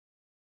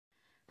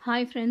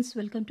Hi friends,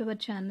 welcome to our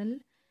channel.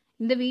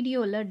 இந்த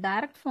வீடியோவில்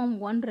direct form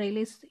 1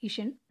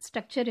 realization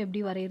structure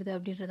எப்படி வரையிறது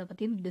அப்படின்றத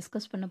பற்றி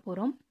டிஸ்கஸ் பண்ண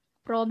போகிறோம்.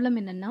 ப்ராப்ளம்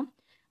என்னென்னா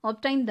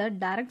obtain the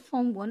direct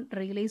form 1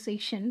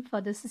 realization for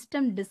the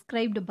system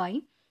described by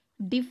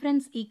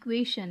difference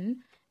equation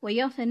y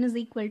of n is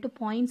equal to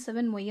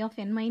 0.7 y of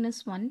n minus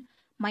 1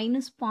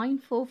 minus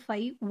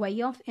 0.45 y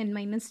of n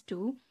minus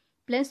 2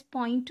 plus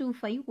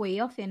 0.25 y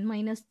of n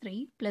minus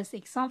 3 plus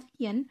x of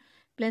n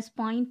plus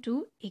 0.2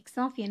 x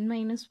of n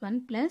minus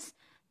 1 plus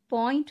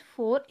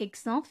 0.4 x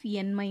of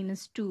n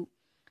minus 2.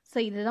 So,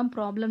 இதுதான்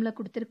ப்ராப்ளம்ல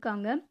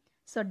கொடுத்திருக்காங்க.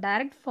 So,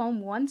 direct form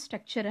 1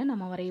 ஸ்ட்ரக்சரை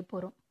நம்ம வரைய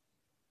போகிறோம்.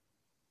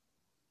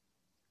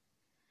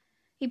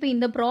 இப்போ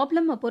இந்த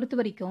ப்ராப்ளமை பொறுத்த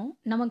வரைக்கும்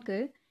நமக்கு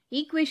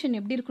ஈக்குவேஷன்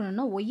எப்படி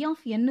இருக்கணும்னா y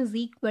of n is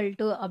equal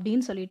to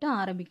அப்படின்னு சொல்லிட்டு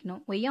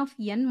ஆரம்பிக்கணும். y of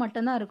n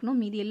மட்டும்தான் இருக்கணும்,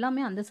 மீதி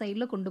எல்லாமே அந்த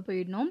சைடில் கொண்டு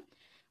போயிடணும்.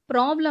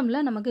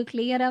 ப்ராப்ளமில் நமக்கு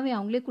கிளியராகவே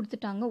அவங்களே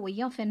கொடுத்துட்டாங்க y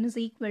of n is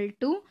equal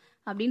to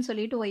அப்படின்னு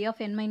சொல்லிட்டு y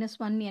of n minus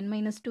 1, n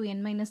minus 2,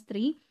 n minus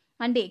 3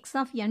 and x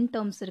of n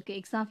terms இருக்கு.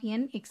 x of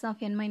n, x of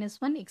n minus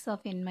 1, x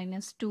of n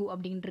minus 2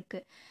 அப்படின்னு இருக்கு.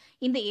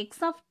 இந்த x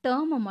of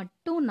term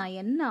மட்டும் நான்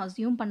என்ன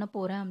assume பண்ண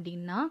போகிறேன்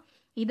அப்படின்னா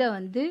இதை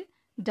வந்து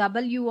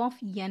w of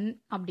n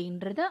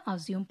அப்படின்றத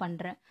அசியூம்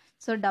பண்ணுறேன்.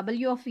 So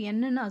w of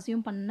n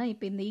assume பண்ணா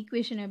இப்போ இந்த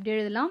ஈக்குவேஷன் எப்படி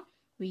எழுதலாம்?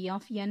 v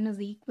of n is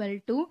equal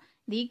to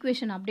இந்த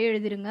ஈக்குவேஷன் அப்படியே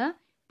எழுதிருங்க.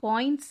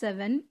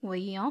 0.7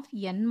 y of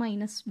n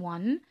minus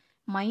 1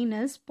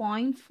 minus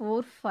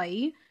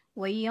 0.45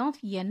 y of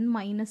n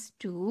minus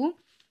 2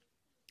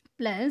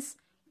 plus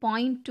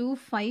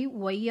 0.25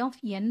 y of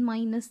n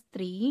minus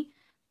 3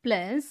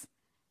 plus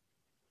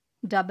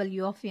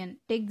w of n.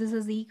 Take this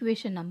as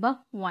equation number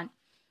 1.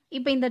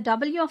 இப்போ இந்த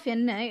w of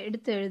n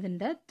எடுத்து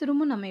எழுதுண்ட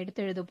திரும்ப நம்ம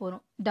எடுத்து எழுத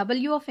போகிறோம்.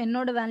 w of n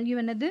ஓட வேல்யூ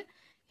என்னது?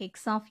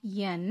 x of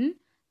n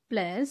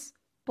plus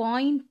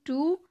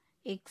 0.2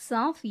 x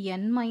of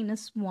n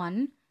minus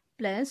 1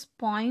 plus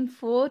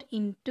 0.4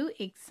 into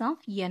x of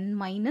n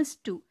minus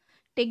 2.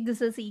 Take this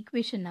as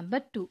equation number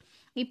 2.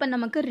 இப்போ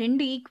நமக்கு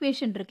ரெண்டு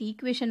ஈக்குவேஷன் இருக்கு.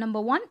 Equation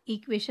number 1,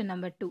 equation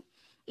number 2.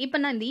 இப்போ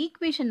நான் இந்த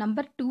ஈக்குவேஷன்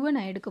நம்பர் 2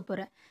 நான் எடுக்க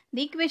போகிறேன். இந்த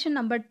ஈக்குவேஷன்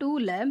நம்பர்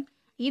 2ல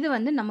இது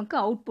வந்து நமக்கு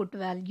அவுட்புட்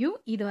வேல்யூ,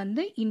 இது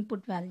வந்து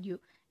இன்புட் வேல்யூ.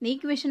 இந்த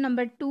ஈக்குவேஷன்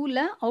நம்பர் 2ல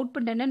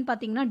அவுட்புட் என்னன்னு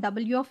பார்த்தீங்கன்னா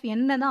w of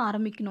n தான்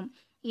ஆரம்பிக்கணும்.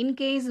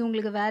 இன்கேஸ்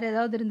உங்களுக்கு வேறு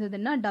ஏதாவது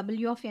இருந்ததுன்னா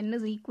w of n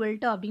is equal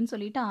to அப்படின்னு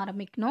சொல்லிட்டு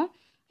ஆரம்பிக்கணும்.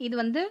 இது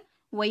வந்து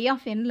y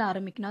of nல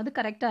ஆரம்பிக்கணும். அது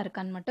கரெக்டாக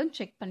இருக்கான்னு மட்டும்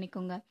செக்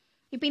பண்ணிக்கோங்க.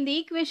 இப்போ இந்த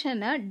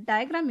ஈக்குவேஷனை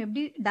டயக்ராம்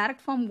எப்படி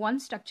டைரக்ட் ஃபார்ம் 1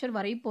 ஸ்ட்ரக்சர்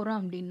வரைய போகிறோம்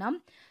அப்படின்னா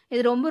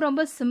இது ரொம்ப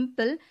ரொம்ப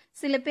சிம்பிள்.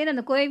 சில பேர்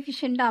அந்த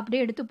கோஎஃபிஷியண்ட்டை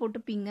அப்படியே எடுத்து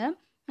போட்டுப்பீங்க.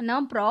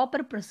 நான்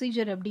ப்ராப்பர்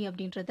ப்ரொசீஜர் எப்படி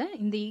அப்படின்றத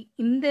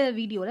இந்த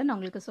வீடியோவில் நான்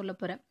உங்களுக்கு சொல்ல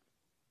போகிறேன்.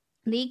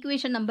 இந்த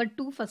ஈக்குவேஷன் நம்பர்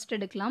 2 ஃபஸ்ட்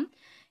எடுக்கலாம்.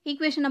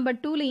 ஈக்குவேஷன் நம்பர்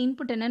 2ல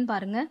இன்புட் என்னன்னு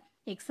பாருங்கள்,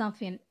 எக்ஸ்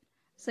ஆஃப் என்.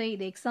 ஸோ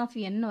இது எக்ஸ் ஆஃப்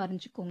என்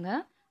வரைஞ்சிக்கோங்க.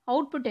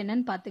 அவுட்புட்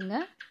என்னன்னு பார்த்துங்க,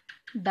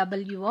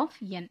 w of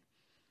n.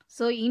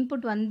 So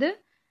input வந்து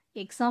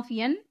எக்ஸ் ஆஃப்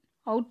என்,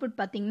 அவுட்புட்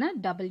பார்த்தீங்கன்னா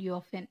w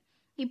ஆஃப் என்.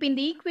 இப்போ இந்த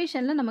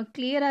ஈக்குவேஷனில் நமக்கு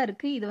கிளியராக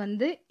இருக்குது. இது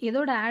வந்து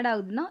எதோட ஆட்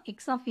ஆகுதுன்னா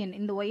எக்ஸ் ஆஃப் என்.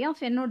 இந்த ஒய்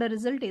ஆஃப் என்னோட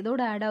ரிசல்ட்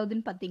எதோட ஆட்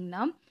ஆகுதுன்னு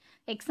பார்த்தீங்கன்னா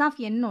எக்ஸ் ஆஃப்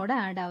என்னோட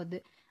ஆட் ஆகுது.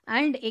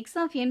 அண்ட் எக்ஸ்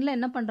ஆஃப் என்ல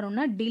என்ன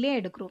பண்ணுறோம்னா டிலே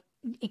எடுக்கிறோம்.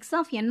 எக்ஸ்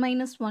ஆஃப் என்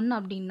மைனஸ் 1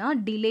 அப்படின்னா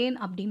டிலே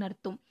அப்படின்னு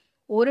அர்த்தம்.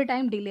 ஒரு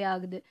டைம் டிலே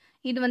ஆகுது.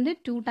 இது வந்து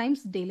 2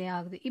 டைம்ஸ் டிலே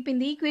ஆகுது. இப்போ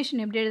இந்த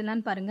ஈக்குவேஷன் எப்படி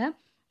எழுதலான்னு பாருங்கள்.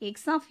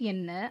 எக்ஸ் ஆஃப்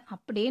என்ன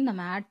அப்படியே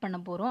நம்ம ஆட் பண்ண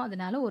போகிறோம்.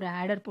 அதனால ஒரு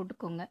ஆடர்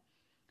போட்டுக்கோங்க.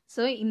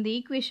 ஸோ இந்த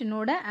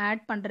ஈக்குவேஷனோட ஆட்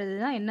பண்ணுறது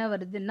தான் என்ன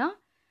வருதுன்னா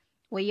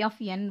y of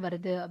n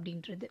வருது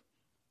அப்படின்றது.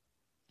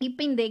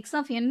 இப்போ இந்த x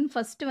of n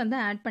ஃபஸ்ட்டு வந்து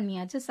ஆட்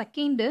பண்ணியாச்சு.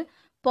 Second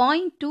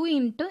 0.2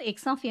 into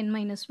X of n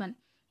minus 1.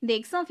 இந்த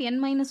எக்ஸ் ஆஃப்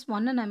என் மைனஸ்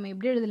 1 நம்ம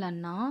எப்படி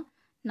எழுதலாம்னா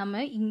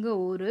நம்ம இங்கே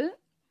ஒரு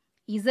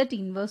z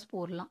இன்வர்ஸ்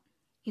போடலாம்.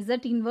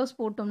 z இன்வர்ஸ்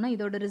போட்டோம்னா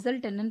இதோட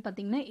ரிசல்ட் என்னன்னு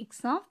பார்த்தீங்கன்னா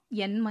எக்ஸ் ஆஃப்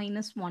n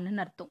மைனஸ்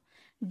 1ன்னு அர்த்தம்.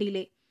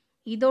 டிலே.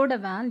 இதோட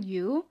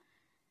வேல்யூ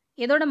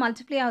எதோட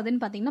மல்டிப்ளை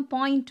ஆகுதுன்னு பார்த்தீங்கன்னா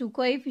 0.2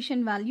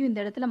 கோஎஃபிஷியன்ட் வேல்யூ இந்த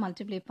இடத்துல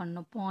மல்டிப்ளை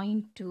பண்ணணும்.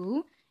 0.2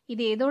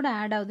 இது எதோட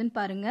ஆட் ஆகுதுன்னு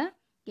பாருங்கள்,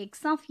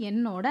 எக்ஸ் ஆஃப்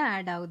என்னோட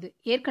ஆட் ஆகுது.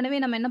 ஏற்கனவே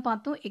நம்ம என்ன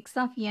பார்த்தோம், எக்ஸ்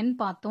ஆஃப் என்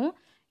பார்த்தோம்.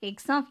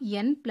 எக்ஸ் ஆஃப்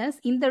என் ப்ளஸ்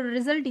இந்த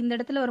ரிசல்ட் இந்த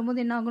இடத்துல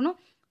வரும்போது என்ன ஆகணும்,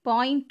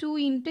 0.2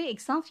 into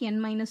X of n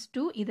minus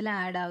 2 இதில்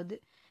ஆட் ஆகுது.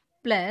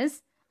 ப்ளஸ்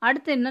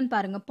அடுத்து என்னன்னு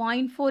பாருங்கள்,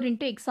 0.4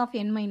 into X of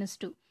n minus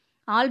 2.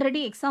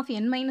 Already X of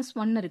n minus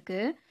 1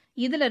 இருக்குது.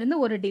 இதிலிருந்து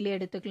ஒரு டிலே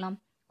எடுத்துக்கலாம்.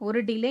 ஒரு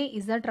டிலே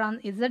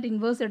இசட்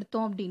இன்வர்ஸ்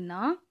எடுத்தோம் அப்படின்னா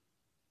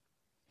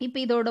இப்போ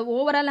இதோட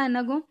ஓவராலாக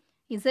என்னாகும்,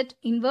 இசட்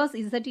இன்வர்ஸ்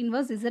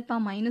இசட் பா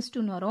மைனஸ்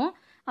 2ன்னு வரும்.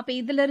 அப்போ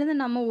இதிலிருந்து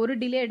நம்ம ஒரு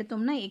டிலே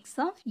எடுத்தோம்னா எக்ஸ்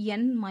ஆஃப்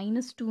என்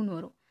மைனஸ் 2ன்னு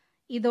வரும்.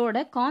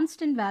 இதோட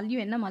கான்ஸ்டன்ட் வேல்யூ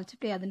என்ன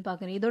மல்டிப்ளை ஆகுதுன்னு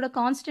பார்க்குறேன். இதோட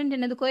கான்ஸ்டன்ட்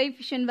என்னது,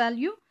 கோஎஃபிஷியன்ட்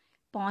வேல்யூ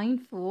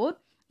 0.4.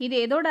 இது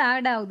எதோட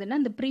ஆட்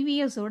ஆகுதுன்னா இந்த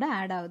ப்ரீவியஸோட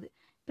ஆட் ஆகுது.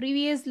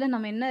 ப்ரீவியஸில்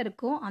நம்ம என்ன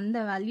இருக்கோ அந்த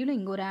வேல்யூவில்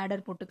இங்கே ஒரு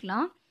ஆடர்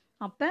போட்டுக்கலாம்.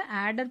 அப்போ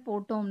ஆடர்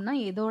போட்டோம்னா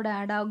எதோட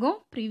ஆட் ஆகும்,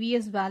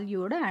 ப்ரீவியஸ்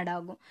வேல்யூவோட ஆட்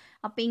ஆகும்.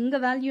 அப்போ இங்கே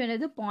வேல்யூ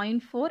என்னது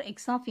 0.4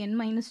 X of n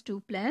minus 2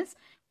 plus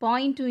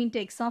 0.2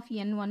 into X of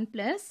n 1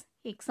 plus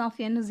X of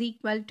n is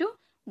equal to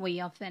Y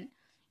of n.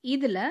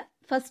 இதில்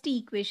ஃபஸ்ட்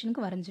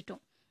ஈக்குவேஷனுக்கு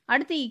வரைஞ்சிட்டோம்.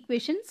 அடுத்த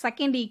ஈக்குவேஷன்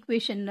செகண்ட்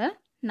ஈக்குவேஷனில்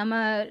நம்ம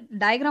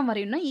டயக்ராம்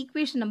வரையணும்னா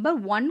ஈக்குவேஷன் நம்பர்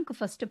 1க்கு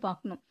ஃபஸ்ட்டு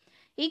பார்க்கணும்.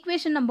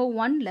 ஈக்குவேஷன் நம்பர்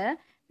 1ல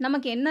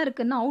நமக்கு என்ன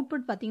இருக்குன்னா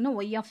அவுட்புட் பார்த்தீங்கன்னா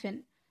ஒய் ஆஃப் என்,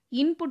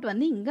 இன்புட்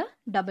வந்து இங்கே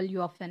டபிள்யூ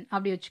ஆஃப் என்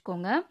அப்படி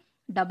வச்சுக்கோங்க.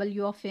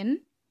 டபிள்யூ ஆஃப் என்,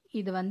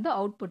 இது வந்து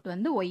அவுட்புட்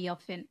வந்து ஒய்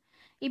ஆஃப் என்.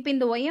 இப்போ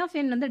இந்த ஒய் ஆஃப்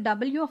என் வந்து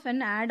டபிள்யூ ஆஃப்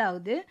என் ஆட்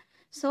ஆகுது.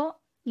 ஸோ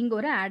இங்கே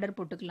ஒரு ஆடர்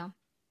போட்டுக்கலாம்.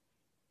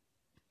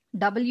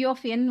 டபிள்யூ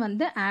ஆஃப் என்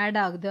வந்து ஆட்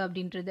ஆகுது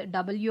அப்படின்றது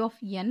டபிள்யூ ஆஃப்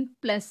என்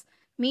ப்ளஸ்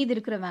மீதி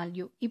இருக்கிற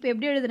வேல்யூ. இப்போ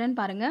எப்படி எழுதுறேன்னு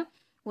பாருங்கள்.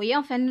 ஒய்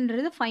ஆஃப்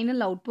என்னன்றது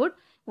final output.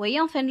 Y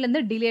of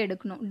என்லேருந்து delay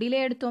எடுக்கணும். டிலே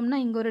எடுத்தோம்னா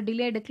இங்கே ஒரு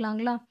டிலே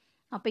எடுக்கலாங்களா?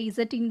 அப்போ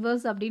இசட்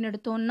இன்வர்ஸ் அப்படின்னு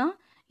எடுத்தோம்னா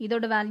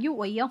இதோட value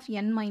Y of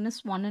n minus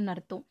ஒன்னு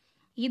அர்த்தம்.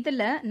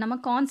 இதில் நம்ம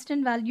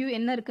கான்ஸ்டன்ட் வேல்யூ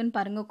என்ன இருக்குன்னு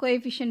பாருங்கள்.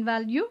 Coefficient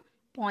value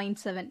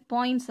 0.7.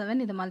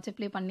 0.7 இதை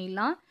மல்டிப்ளை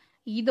பண்ணிடலாம்.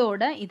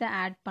 இதோட இதை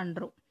ஆட்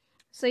பண்ணுறோம்.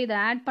 ஸோ இதை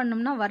ஆட்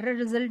பண்ணோம்னா வர்ற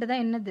ரிசல்ட்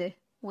தான் என்னது?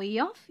 Y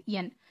of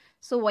n.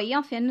 So Y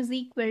of n is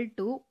equal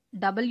to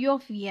W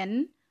of n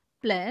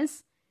plus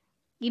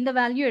இந்த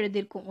வேல்யூ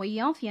எழுதியிருக்கோம். Y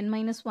of n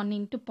minus one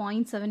into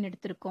 0.7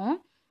 எடுத்திருக்கோம்.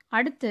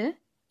 அடுத்து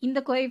இந்த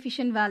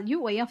coefficient value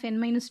Y of n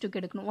minus டூக்கு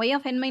எடுக்கணும். ஒய்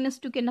ஆஃப் என்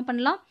மைனஸ் டூக்கு என்ன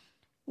பண்ணலாம்?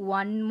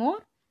 One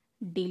more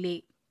delay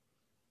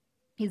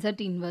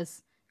Z inverse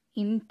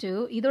into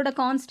இதோட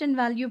கான்ஸ்டன்ட்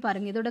வேல்யூ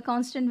பாருங்கள். இதோட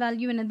கான்ஸ்டன்ட்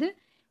வேல்யூ என்னது?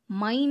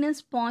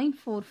 மைனஸ்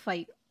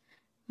 0.45.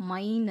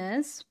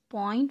 மைனஸ்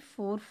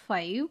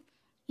 0.45.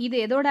 இது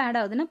எதோட ஆட்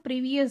ஆகுதுன்னா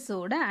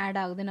ப்ரீவியஸோட ஆட்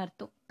ஆகுதுன்னு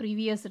அர்த்தம்.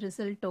 ப்ரீவியஸ்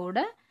ரிசல்ட்டோட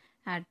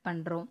ஆட்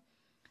பண்ணுறோம்.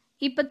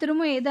 இப்போ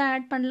திரும்ப எதை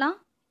ஆட் பண்ணலாம்?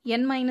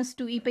 n minus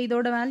two. இப்போ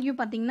இதோட வேல்யூ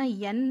பார்த்தீங்கன்னா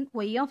என்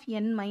Y of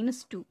n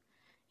minus two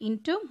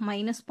into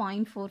minus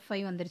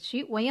 0.45 வந்துருச்சு.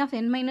 Y of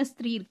n minus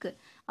three இருக்குது.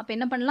 அப்போ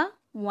என்ன பண்ணலாம்?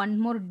 One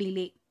more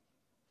delay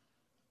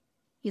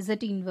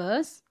Z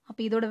inverse.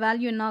 அப்போ இதோட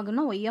வேல்யூ என்ன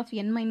ஆகும்னா ஒய் ஆஃப்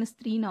என் மைனஸ்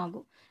த்ரீன்னு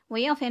ஆகும்.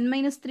 ஒய் ஆஃப் என்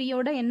மைனஸ்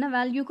த்ரீயோட என்ன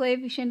வேல்யூ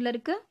கோஎஃபிஷியன்ட்ல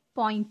இருக்குது?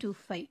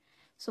 0.25.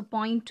 ஸோ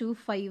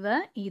 0.25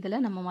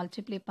 இதில் நம்ம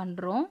மல்டிப்ளை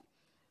பண்ணுறோம்.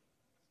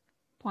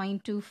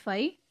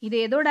 0.25 இது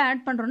எதோட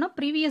ஆட் பண்ணுறோன்னா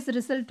ப்ரீவியஸ்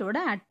ரிசல்ட்டோட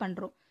ஆட்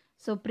பண்ணுறோம்.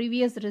 ஸோ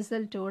ப்ரீவியஸ்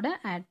ரிசல்ட்டோட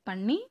ஆட்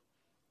பண்ணி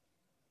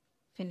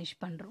ஃபினிஷ்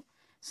பண்ணுறோம்.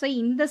 ஸோ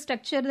இந்த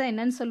ஸ்ட்ரக்சர் தான்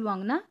என்னன்னு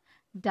சொல்லுவாங்கன்னா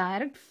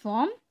direct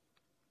form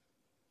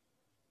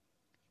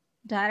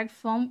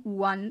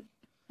 1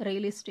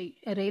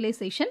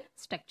 realisation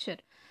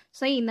structure.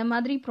 So இந்த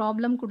மாதிரி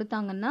ப்ராப்ளம்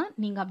கொடுத்தாங்கன்னா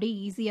நீங்கள் அப்படியே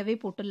ஈஸியாகவே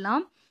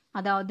போட்டுடலாம்.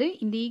 அதாவது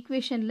இந்த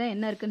ஈக்குவேஷனில்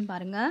என்ன இருக்குன்னு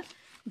பாருங்கள்.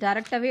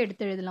 டைரெக்டாகவே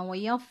எடுத்து எழுதலாம்.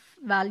 Y of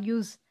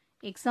values,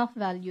 X of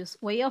values,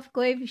 Y of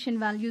coefficient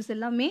values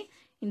எல்லாமே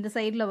இந்த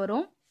சைடில்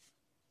வரும்.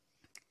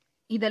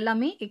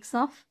 இதெல்லாமே X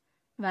of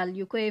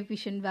value,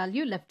 coefficient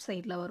value left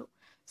சைடில் வரும்.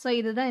 ஸோ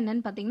இதுதான்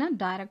என்னன்னு பார்த்தீங்கன்னா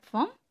direct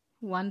form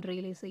 1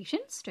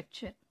 realisation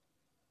structure.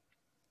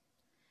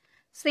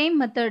 Same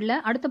மெத்தடில்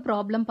அடுத்த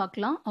ப்ராப்ளம்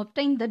பார்க்கலாம்.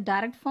 obtain the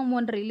direct form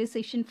 1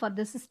 realization for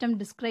the system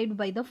described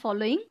by the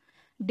following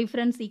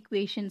difference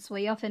equations.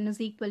 Y of n is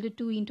equal to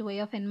 2 into y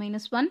of n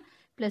minus 1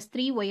 plus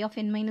 3 y of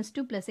n minus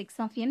 2 plus x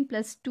of n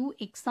plus 2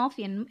 x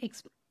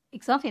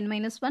of n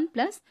minus 1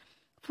 plus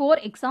 4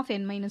 x of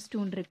n minus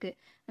 2 இருக்கு.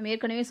 நம்ம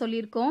ஏற்கனவே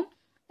சொல்லியிருக்கோம்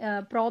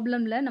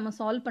ப்ராப்ளமில் நம்ம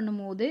solve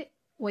பண்ணும்போது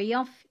y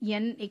of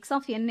n, x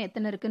of n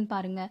எத்தனை இருக்குன்னு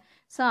பாருங்கள்.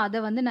 So அதை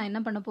வந்து நான் என்ன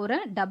பண்ண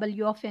போகிறேன்?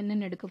 w of n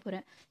எடுக்க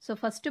போகிறேன். So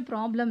first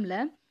ப்ராப்ளமில்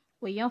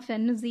y of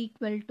n is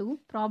equal to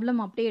problem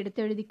அப்படியே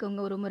எடுத்து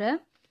எழுதிக்கோங்க ஒரு முறை.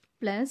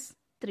 Plus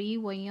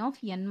 3y of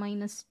n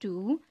minus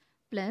 2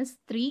 plus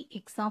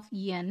 3x of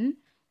n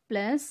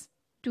plus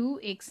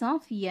 2x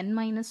of n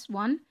minus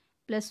 1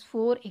 plus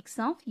 4x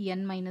of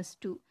n minus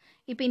 2.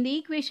 இப்போ இந்த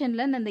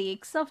ஈக்குவேஷனில் நான் இந்த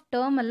x of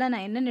term எல்லாம்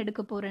நான் என்னென்னு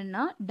எடுக்க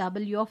போகிறேன்னா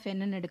w of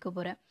n எடுக்க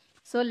போகிறேன்.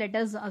 So let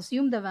us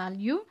assume the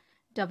value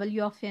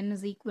w of n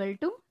is equal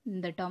to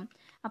இந்த term.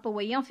 அப்போ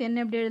y of n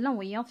எப்படி எழுதலாம்?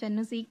 y of n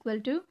is equal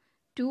to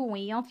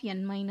 2y of n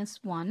minus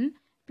 1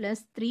 plus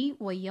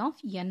 3y of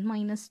n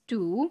minus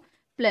 2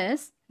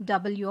 plus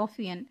w of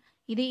n.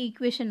 இதே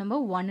equation number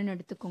 1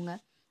 எடுத்துக்கோங்க.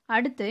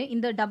 அடுத்து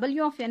இந்த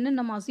w of n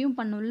நம்ம assume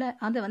பண்ணும்ல,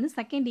 அதை வந்து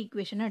second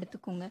equation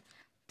எடுத்துக்கோங்க.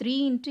 3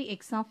 into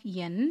x of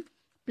n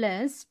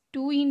plus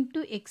 2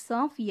 into x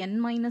of n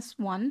minus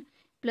 1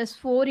 plus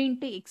 4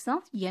 into x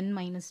of n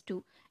minus 2.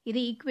 இது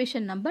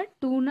equation number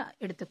 2ன்னு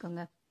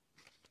எடுத்துக்கோங்க.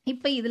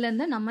 இப்போ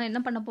இதுலேருந்து நம்ம என்ன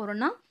பண்ண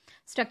போகிறோம்னா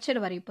ஸ்ட்ரக்சர்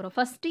வரைய போகிறோம்.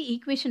 ஃபஸ்ட்டு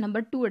ஈக்குவேஷன்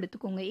நம்பர் 2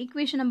 எடுத்துக்கோங்க.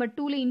 ஈக்குவேஷன் நம்பர்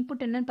 2ல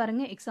இன்புட் என்னன்னு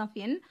பாருங்கள், எக்ஸ் ஆஃப்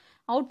என்,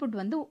 அவுட்புட்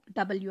வந்து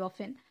டபிள்யூ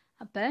ஆஃப் என்.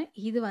 அப்போ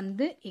இது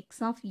வந்து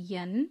எக்ஸ் ஆஃப்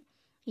என்,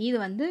 இது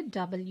வந்து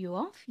டபிள்யூ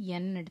ஆஃப்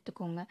என்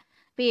எடுத்துக்கோங்க.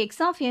 இப்போ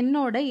எக்ஸ் ஆஃப்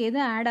என்னோட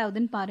எது ஆட்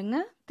ஆகுதுன்னு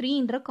பாருங்கள்.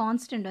 3ன்ற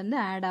கான்ஸ்டன்ட் வந்து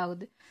ஆட்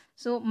ஆகுது.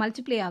 ஸோ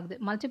மல்டிப்ளை ஆகுது.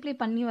 மல்டிப்ளை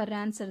பண்ணி வர்ற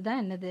ஆன்சர்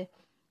தான் என்னது?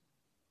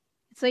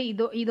 ஸோ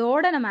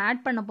இதோட நம்ம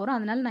ஆட் பண்ண போகிறோம்.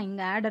 அதனால் நான்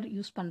இங்கே ஆடர்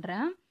யூஸ்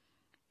பண்ணுறேன்.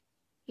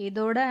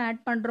 இதோட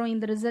ஆட் பண்ணுறோம்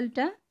இந்த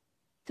ரிசல்ட்டை.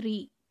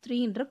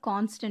 3ன்ற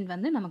கான்ஸ்டன்ட்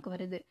வந்து நமக்கு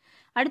வருது.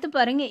 அடுத்து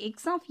பாருங்கள்,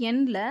 எக்ஸ் ஆஃப்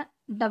என்ல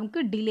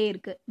நமக்கு டிலே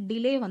இருக்குது.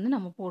 டிலே வந்து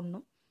நம்ம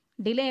போடணும்.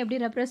 டிலே எப்படி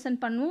ரெப்ரசன்ட்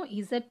பண்ணுவோம்?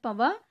 இசட்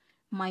பவர்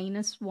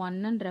மைனஸ்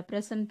 1ன்னு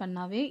ரெப்ரசன்ட்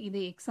பண்ணாவே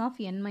இது எக்ஸ் ஆஃப்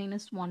என்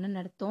மைனஸ் 1ன்னு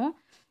அர்த்தம்.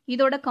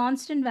 இதோட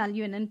கான்ஸ்டன்ட்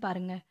வேல்யூ என்னன்னு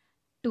பாருங்கள்,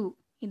 2.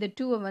 இந்த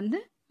 2வை வந்து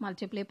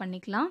மல்டிப்ளை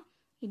பண்ணிக்கலாம்.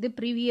 இது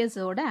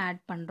ப்ரீவியஸோட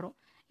ஆட் பண்ணுறோம்.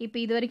 இப்போ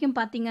இது வரைக்கும்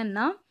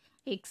பார்த்தீங்கன்னா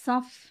X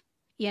of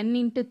n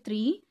into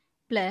 3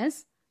 plus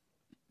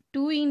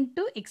 2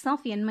 into x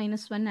of n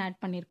minus 1 add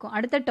பண்ணியிருக்கோம்.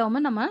 அடுத்த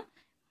டேர்மை நம்ம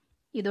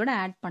இதோட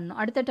ஆட் பண்ணணும்.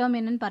 அடுத்த டேர்ம்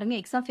என்னன்னு பாருங்க,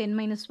 x of n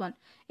minus 1,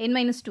 n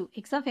minus 2.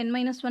 x of n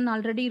minus 1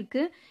 already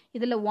இருக்கு.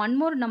 இதில் ஒன்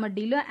மோர் நம்ம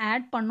டிலே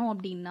ஆட் பண்ணோம்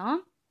அப்படின்னா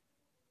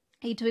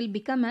it will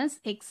become as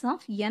x of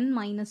n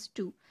minus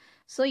 2.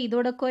 So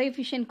இதோட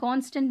coefficient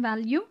constant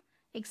value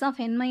x of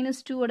n minus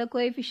 2 ஓட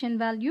coefficient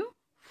value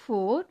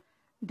 4.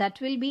 That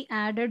will be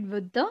added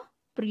with the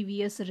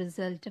previous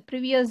result.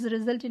 Previous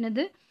result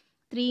என்னது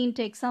 3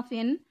 into x of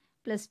n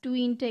plus 2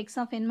 into x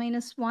of n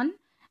minus 1.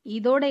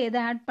 இதோட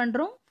எதை add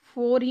பண்ணுறோம்,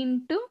 4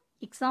 into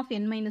x of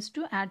n minus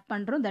 2 add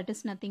பண்ணுறோம். That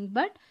is nothing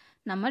but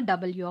நம்ம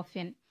w of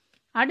n.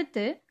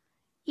 அடுத்து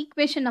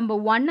equation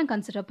number 1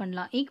 consider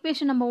பண்ணலாம்.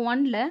 Equation number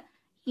 1ல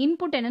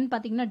input என்னன்னு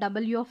பார்த்தீங்கன்னா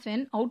w of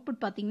n, அவுட்புட்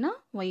பார்த்தீங்கன்னா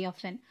y of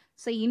n.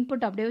 So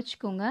input அப்படியே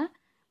வச்சுக்கோங்க,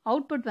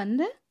 அவுட்புட்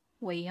வந்து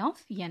y of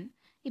n.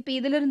 இப்போ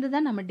இதிலிருந்து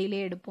தான் நம்ம டிலே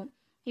எடுப்போம்.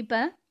 இப்போ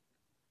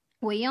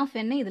y of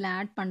n இதில்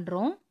ஆட்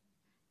பண்ணுறோம்,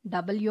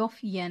 w of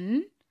n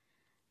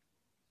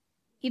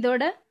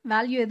இதோட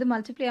வேல்யூ எது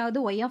மல்டிப்ளை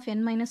ஆகுது, y of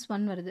n minus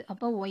 1 வருது.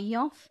 அப்போ y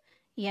of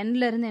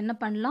nல இருந்து என்ன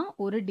பண்ணலாம்,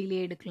 ஒரு டிலே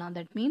எடுக்கலாம்.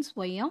 That means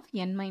y of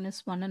n minus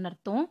 1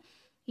 அர்த்தம்.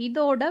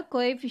 இதோட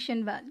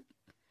coefficient value,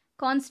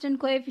 constant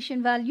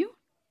coefficient value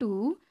 2.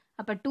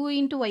 அப்போ 2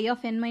 into y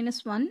of n minus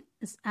 1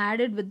 is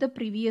added with the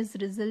previous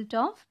result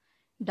of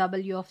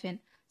w of n.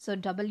 So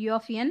w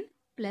of n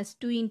plus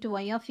 2 into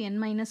y of n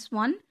minus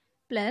 1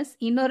 plus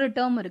இன்னொரு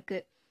term இருக்கு,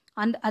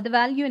 அது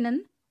value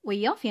என்னன்னு y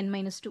of n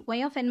minus 2. y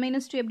of n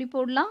minus 2 எப்படி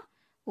போடலாம்,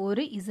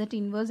 ஒரு z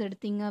inverse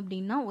எடுத்தீங்க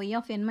அப்படின்னா y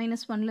of n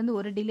minus 1லேருந்து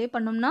ஒரு டிலே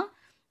பண்ணோம்னா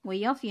y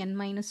of n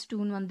minus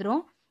 2ன்னு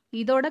வந்துடும்.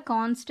 இதோட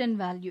கான்ஸ்டன்ட்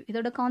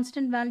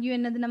வேல்யூ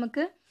என்னது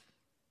நமக்கு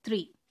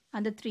 3.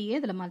 அந்த 3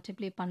 இதில்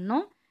மல்டிப்ளை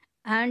பண்ணோம்.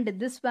 And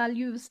this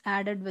value is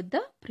added with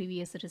the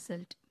previous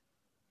result.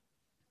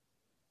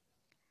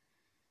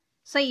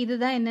 So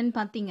இதுதான் என்னன்னு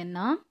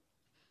பார்த்தீங்கன்னா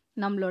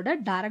நம்மளோட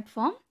direct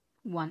form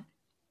 1.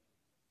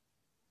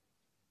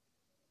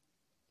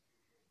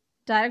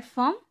 Direct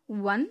form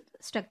 1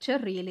 structure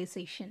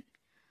realization.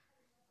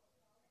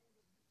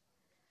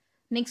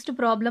 Next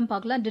problem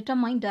பார்க்கலாம்.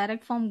 Determine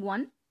direct form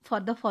 1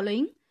 for the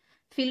following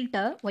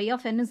filter. Y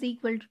of n is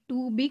equal to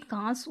 2b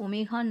cos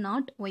omega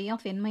naught y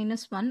of n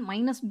minus 1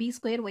 minus b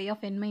square y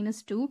of n minus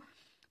 2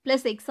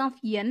 plus x of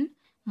n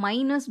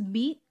minus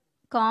b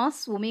cos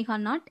omega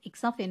naught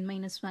x of n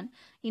minus 1.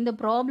 இந்த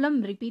problem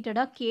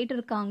ரிப்பீட்டடாக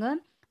கேட்டிருக்காங்க.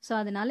 So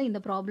அதனால்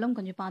இந்த problem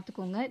கொஞ்சம்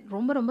பார்த்துக்கோங்க.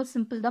 ரொம்ப ரொம்ப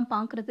simple தான்,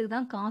 பார்க்குறதுக்கு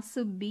தான்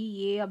காசு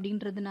BA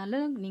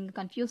அப்படின்றதுனால நீங்கள்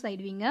கன்ஃபியூஸ்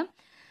ஆகிடுவீங்க.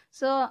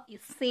 ஸோ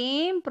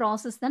சேம்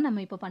ப்ராசஸ் தான்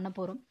நம்ம இப்போ பண்ண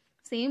போகிறோம்.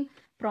 சேம்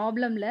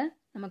ப்ராப்ளமில்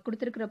நம்ம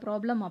கொடுத்துருக்கிற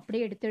ப்ராப்ளம்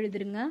அப்படியே எடுத்து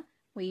எழுதுருங்க.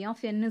 y of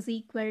n is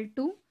equal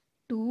to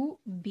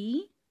 2b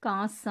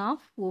cos of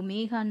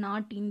omega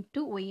naught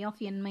into y of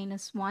n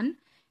minus 1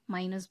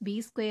 minus b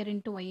square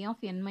into y of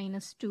n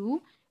minus 2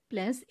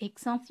 plus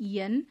x of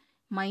n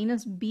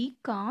minus b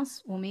cos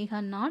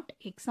omega naught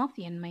x of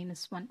n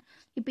minus 1.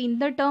 இப்போ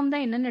இந்த term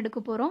தான் என்னன்னு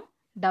எடுக்க போகிறோம்,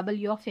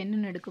 w of n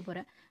எடுக்க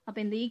போகிறேன்.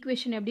 அப்போ இந்த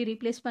ஈக்குவேஷன் எப்படி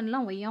ரீப்ளேஸ்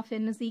பண்ணலாம், y of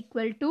n is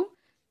equal to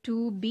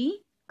 2b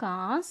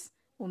cos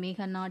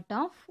omega naught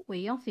of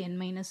y of n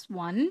minus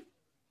 1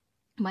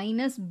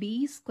 minus b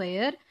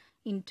square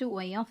into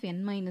y of n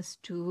minus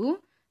 2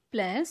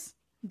 plus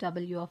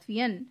w of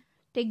n.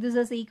 Take this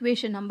as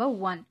equation number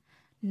 1.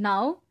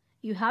 Now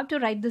you have to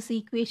write this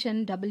equation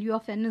w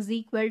of n is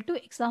equal to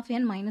x of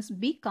n minus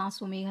b cos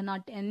omega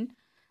naught n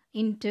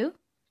into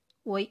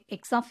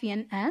x of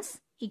n as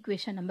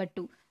equation number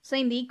 2. So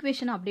இந்த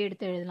equation அப்படியே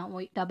எடுத்து எழுதலாம்.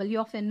 w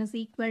of n is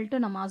equal to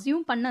நம்ம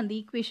assume பண்ண அந்த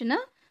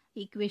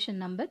equation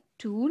number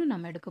 2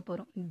 நம்ம எடுக்க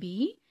போகிறோம். b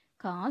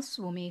cos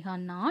omega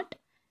naught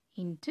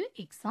into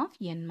x of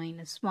n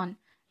minus 1.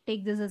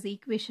 Take this as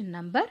equation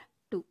number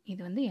 2.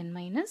 இது வந்து n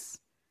minus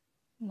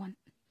 1.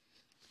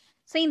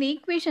 So இந்த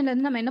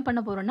ஈக்குவேஷன்லேருந்து நம்ம என்ன பண்ண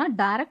போகிறோம்னா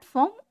direct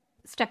form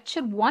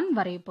structure 1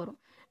 வரைய போகிறோம்.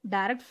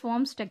 direct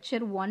form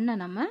structure 1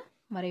 நம்ம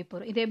வரைய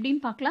போகிறோம். இது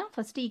எப்படின்னு பார்க்கலாம்.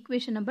 ஃபஸ்ட்டு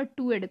ஈக்குவேஷன் நம்பர்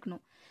 2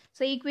 எடுக்கணும்.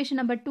 ஸோ ஈக்குவேஷன்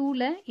நம்பர்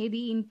 2ல்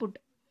எது input,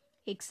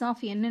 x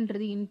of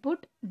nன்றது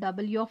input,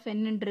 w of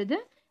nன்றது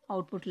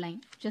output line.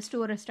 Just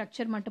ஒரு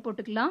ஸ்ட்ரக்சர் மட்டும்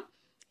போட்டுக்கலாம்.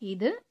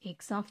 இது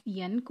x of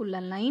nக்குள்ள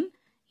லைன்,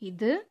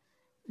 இது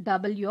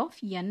w of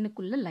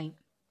nக்குள்ள லைன்.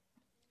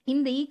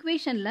 இந்த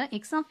ஈக்குவேஷனில்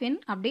x of n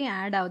அப்படியே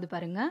ஆட் ஆகுது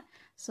பாருங்க.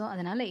 ஸோ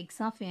அதனால் x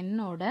of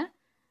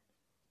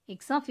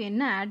n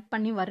ஆட்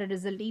பண்ணி வர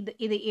ரிசல்ட்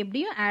இது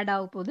எப்படியும் ஆட்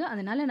ஆக போகுது.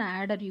 அதனால் நான்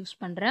ஆடர் யூஸ்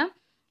பண்ணுறேன்.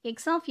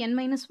 x of n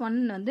minus 1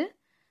 வந்து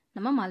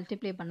நம்ம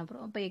மல்டிப்ளை பண்ண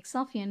போகிறோம். அப்போ x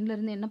of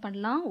nலேருந்து என்ன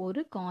பண்ணலாம்,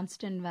 ஒரு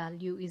constant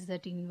value is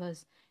that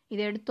inverse.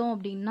 இதை எடுத்தோம்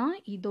அப்படின்னா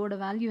இதோட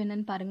வேல்யூ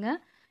என்னன்னு பாருங்கள்.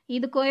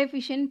 இது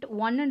கோஎஃபிஷியன்ட்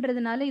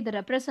 1ன்றதுனால இதை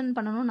ரெப்ரசன்ட்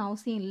பண்ணணும்னு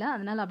அவசியம் இல்லை,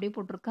 அதனால் அப்படியே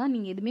போட்டிருக்கேன்.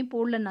 நீங்கள் எதுவுமே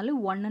போடலனாலும்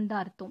 1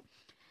 தான் அர்த்தம்.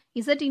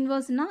 Z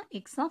இன்வர்ஸ்னா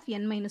x of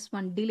n minus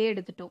 1 delay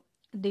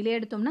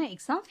எடுத்தோம்னா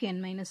x of n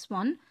minus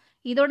 1.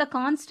 இதோட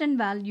constant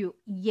value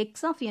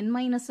x of n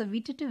minusஐ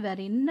விட்டுட்டு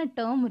வேறு என்ன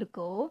டேர்ம்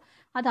இருக்கோ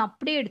அதை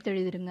அப்படியே எடுத்து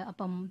எழுதிருங்க.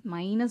 அப்போ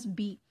மைனஸ்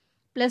b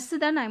ப்ளஸ்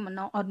தான் நம்ம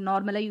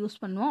நார்மலாக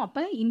யூஸ் பண்ணுவோம்.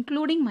 அப்போ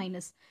including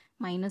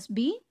minus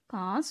b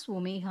cos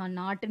omega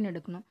நாட்டுன்னு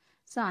எடுக்கணும்.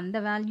 ஸோ அந்த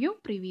வேல்யூ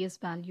ப்ரீவியஸ்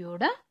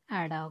வேல்யூவோட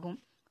ஆட் ஆகும்.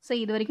 ஸோ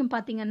இது வரைக்கும்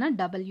பார்த்தீங்கன்னா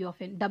W of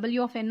n. W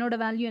of n-ஓட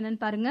value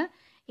என்னன்னு பாருங்க,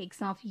 x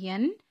of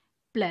n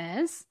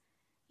plus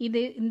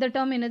இந்த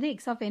டேர்ம் என்னது, x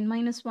of n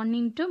minus 1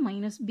 into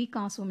minus b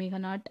cos omega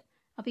naught.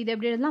 அப்போ இது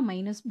எப்படி எழுதலாம்,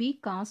 minus b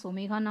cos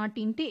omega naught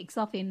into x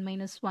of n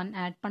minus 1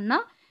 add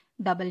பண்ணால்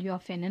W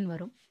of n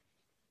வரும்.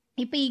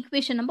 இப்போ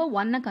ஈக்குவேஷன் நம்பர்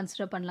 1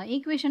 கன்சிடர் பண்ணலாம்.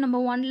 ஈக்குவேஷன்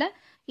நம்பர் 1ல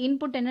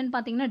இன்புட் என்னன்னு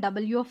பார்த்தீங்கன்னா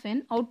W of n,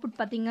 அவுட்புட்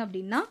பார்த்தீங்க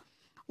அப்படின்னா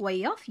y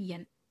of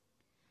n.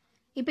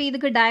 இப்போ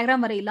இதுக்கு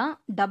டயக்ராம் வரையலாம்.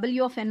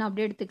 W of n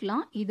அப்படியே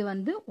எடுத்துக்கலாம். இது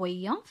வந்து y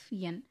of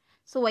n.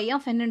 So y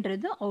of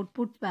nன்றது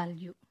output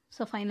value.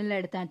 So ஃபைனலாக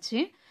எடுத்தாச்சு.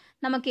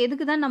 நமக்கு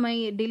எதுக்கு தான் நம்ம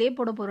டிலே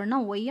போட போகிறோம்னா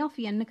y of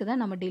nக்கு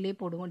தான் நம்ம டிலே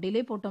போடுவோம்.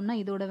 டிலே போட்டோம்னா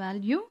இதோட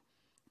value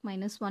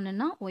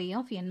 -1ன்னா y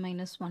of n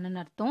minus 1ன்னு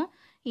அர்த்தம்.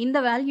 இந்த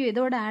வேல்யூ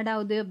எதோட ஆட்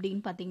ஆகுது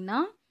அப்படின்னு பார்த்தீங்கன்னா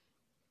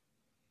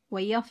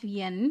y of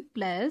n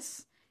plus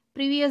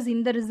previous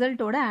இந்த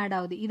ரிசல்ட்டோட ஆட்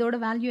ஆகுது. இதோட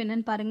வேல்யூ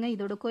என்னன்னு பாருங்க,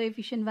 இதோட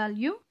coefficient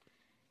value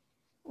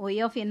y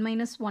of n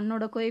minus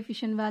 1ஓட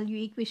coefficient value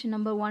equation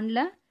number 1ல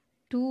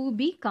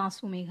 2b cos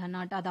omega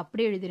naught. அது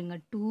அப்படியே எழுதிருங்க,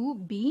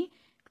 2b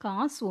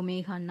cos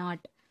omega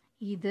naught.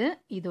 இது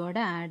இதோட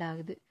ஆட்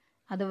ஆகுது.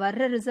 அது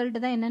வர்ற ரிசல்ட்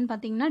தான் என்னன்னு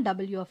பார்த்தீங்கன்னா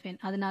W of n.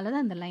 அதனால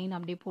தான் அந்த லைன்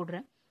அப்படியே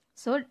போடுறேன்.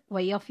 So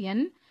y of n,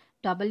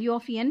 W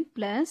of n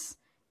plus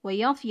y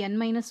of n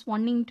minus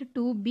 1 into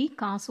 2b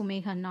cos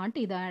omega naught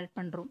இதை ஆட்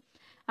பண்ணுறோம்.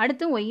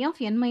 அடுத்து y of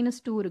n minus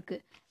 2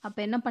 இருக்குது. அப்போ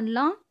என்ன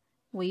பண்ணலாம்,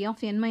 y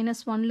of n minus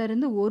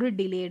 1லேருந்து ஒரு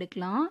டிலே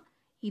எடுக்கலாம்.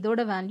 இதோட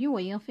value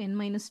y of n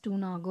minus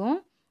 2 ஆகும்.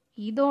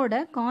 இதோட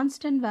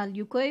கான்ஸ்டன்ட்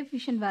வேல்யூ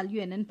கோஎஃபிஷியன்ட் வேல்யூ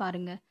என்னன்னு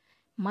பாருங்க,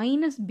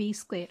 -b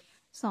ஸ்கொயர்.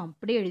 ஸோ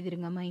அப்படியே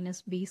எழுதிருங்க,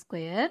 -b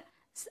ஸ்கொயர்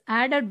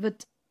ஆடட்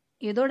வித்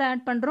எதோட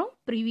ஆட் பண்ணுறோம்,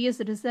 ப்ரீவியஸ்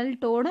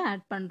ரிசல்ட்டோட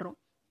ஆட் பண்ணுறோம்.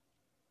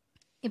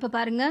 இப்போ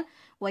பாருங்க,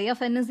 y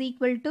of n is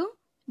equal to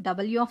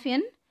W of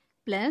n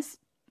plus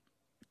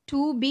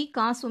 2b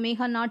cos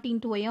omega naught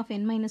into y of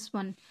n minus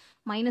 1.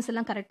 Minus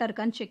எல்லாம் கரெக்டாக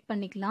இருக்கான்னு செக்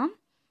பண்ணிக்கலாம்.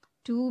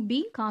 2b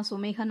cos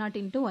omega naught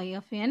into y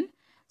of n.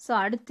 So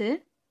அடுத்து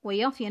y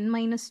of n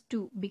minus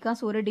 2, because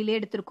ஒரு delay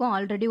எடுத்திருக்கோம்,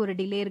 already ஒரு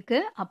delay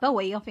இருக்குது. அப்போ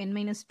y of n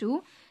minus 2,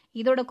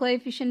 இதோட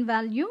கோஎஃபிஷியன்ட்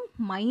வேல்யூ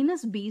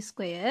 -b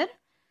ஸ்கொயர்.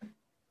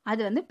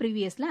 அது வந்து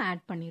ப்ரீவியஸில்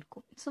ஆட்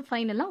பண்ணியிருக்கோம். ஸோ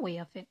ஃபைனலாக y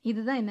of n.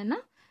 இதுதான் என்னென்னா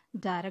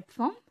டைரக்ட்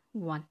ஃபார்ம்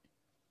 1.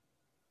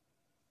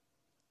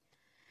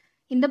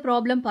 இந்த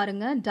ப்ராப்ளம்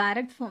பாருங்க,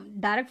 direct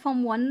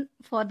form 1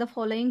 for the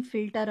following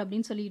filter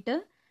அப்படின்னு சொல்லிட்டு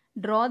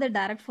draw the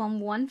direct form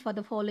 1 for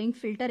the following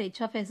filter. H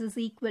of s is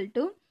equal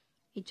to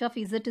h of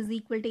z is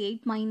equal to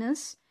 8 minus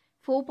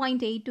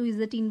 4.82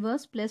 z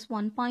inverse plus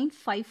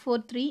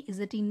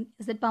 1.543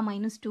 z power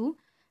minus 2.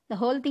 The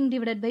whole thing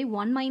divided by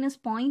 1 minus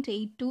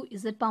 0.82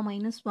 z power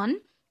minus 1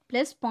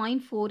 plus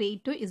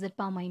 0.482 z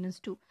power minus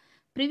 2.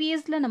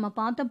 ப்ரீவியஸில் நம்ம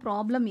பார்த்த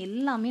problem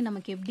எல்லாமே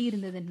நமக்கு எப்படி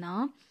இருந்ததுன்னா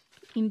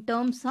in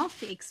terms of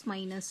x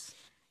minus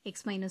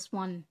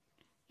 1,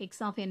 x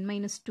of n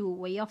minus 2,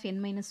 y of n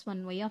minus 1,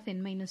 y of n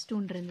minus 2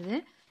 இருந்தது.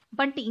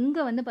 But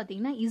இங்கே வந்து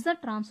பார்த்தீங்கன்னா z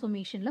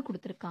டிரான்ஸ்ஃபர்மேஷனில்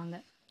கொடுத்துருக்காங்க.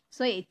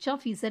 ஸோ h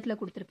of zல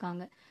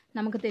கொடுத்துருக்காங்க.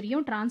 நமக்கு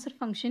தெரியும் transfer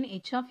function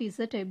h of z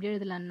எப்படி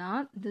எழுதலாம்னா,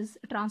 this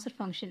transfer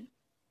function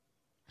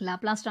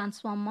Laplace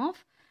transform of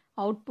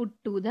output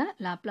to the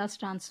Laplace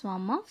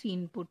transform of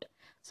input.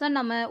 So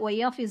நம்ம y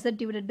of z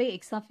divided by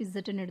x of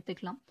zன்னு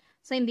எடுத்துக்கலாம்.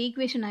 ஸோ இந்த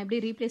equation நான்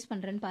எப்படி replace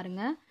பண்ணுறேன்னு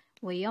பாருங்கள்.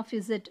 y of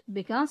z,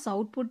 because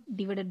output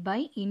divided by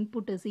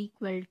input is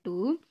equal to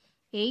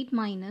 8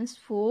 minus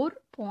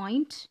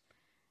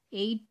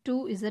 4.82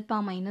 z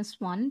power minus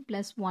 1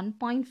 plus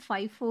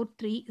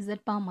 1.543 z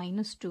power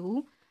minus 2.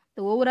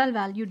 The overall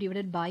value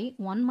divided by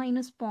 1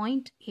 minus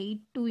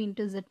 0.82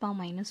 into z power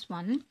minus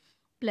 1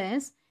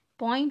 plus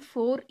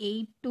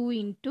 0.482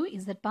 into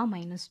z power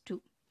minus 2.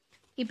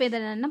 இப்போ இதை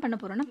என்ன பண்ண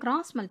போகிறோன்னா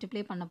cross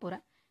multiply பண்ண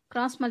போகிறேன்.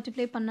 Cross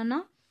multiply பண்ணனா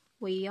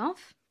y of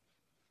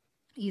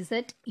z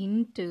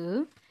into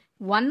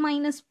 1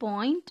 minus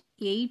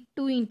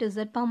 0.82 into z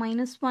power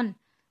minus 1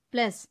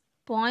 plus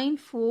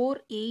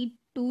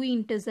 0.482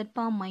 into z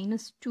power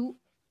minus 2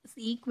 is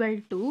equal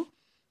to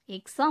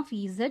x of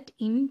z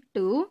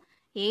into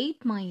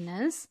 8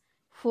 minus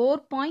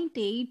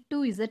 4.82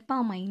 z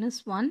power minus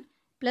 1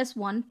 plus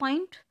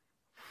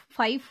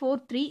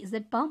 1.543 z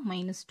power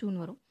minus 2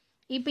 வரும்.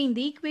 இப்போ இந்த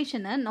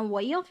ஈக்குவேஷனை நான்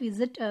y of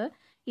z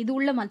இது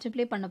உள்ள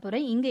multiply பண்ண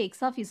போகிறேன், இங்கே x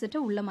of z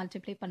உள்ள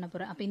மல்டிப்ளை பண்ண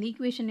போகிறேன். அப்போ இந்த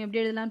ஈக்குவேஷன் எப்படி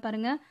எழுதலான்னு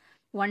பாருங்கள்.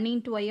 1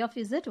 into y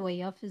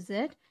of z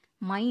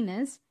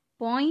minus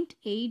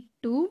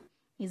 0.82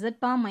 z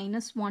power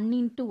minus 1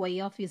 into y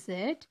of z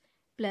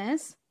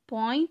plus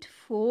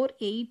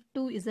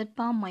 0.482 z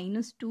power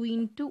minus 2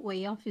 into y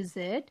of z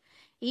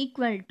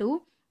equal to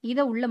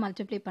இதை உள்ள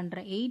மல்டிப்ளை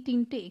பண்ணுறேன் 8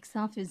 into x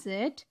of z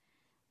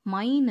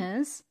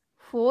minus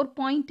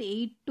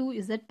 4.82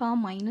 z power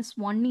minus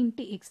 1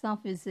 into x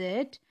of z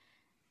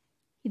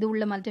இது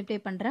உள்ள multiply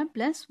பண்ணுறேன்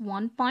plus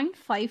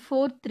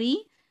 1.543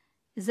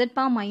 z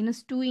power minus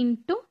 2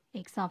 into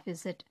x of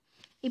z.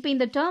 இப்போ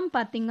இந்த term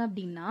பார்த்தீங்க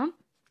அப்படின்னா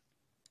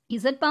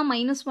z power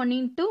minus 1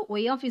 into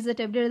y of z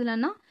எப்படி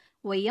எழுதலாம்னா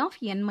y of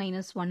n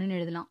minus 1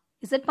 எழுதலாம்.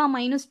 z power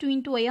minus 2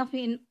 into y of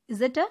n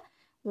z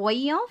y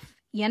of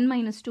n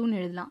minus 2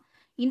 எழுதலாம்.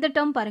 இந்த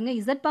term பாருங்க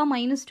z power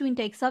minus 2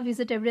 into x of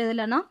z எப்படி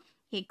எழுதலாம்னா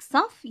X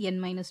of n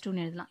minus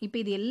டூன்னு எழுதலாம். இப்போ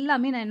இது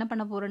எல்லாமே நான் என்ன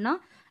பண்ண போகிறேன்னா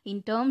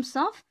இன் டேர்ம்ஸ்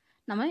ஆஃப்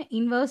நம்ம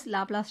இன்வர்ஸ்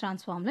லாப்லாஸ்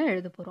ட்ரான்ஸ்ஃபார்மில்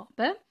எழுத போகிறோம்.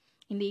 அப்போ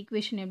இந்த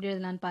ஈக்குவேஷன் எப்படி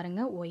எழுதலான்னு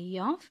பாருங்கள். Y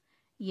of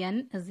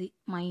n is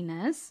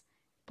minus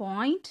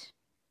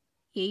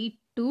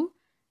 0.82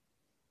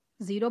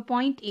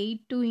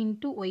 0.82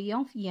 into y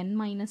of n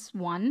minus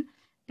 1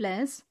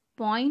 plus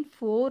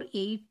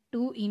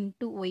 0.482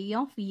 into y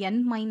of n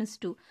minus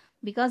 2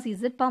 because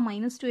z power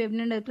minus 2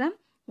 எப்படி எடுக்கலாம்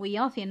y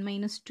of n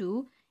minus 2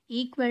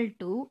 equal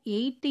to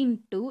 8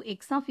 into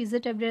x of z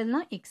எப்படி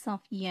எழுதலாம் x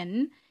of n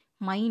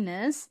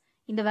minus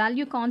இந்த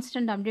value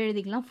constant அப்படி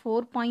எழுதிக்கலாம்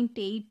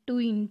 4.82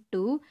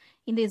 into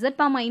இந்த z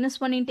power minus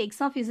 1 into x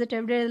of z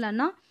எப்படி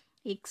எழுதலாம்னா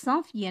x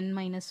of n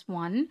minus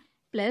 1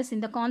 plus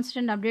இந்த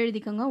கான்ஸ்டன்ட் அப்படியே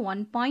எழுதிக்கோங்க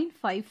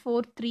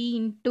 1.543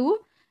 into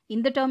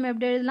இந்த டேர்ம்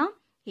எப்படி எழுதலாம்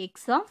x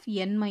of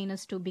n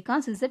minus 2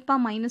 because z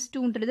power minus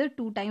 2ன்றது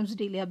 2 times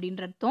delay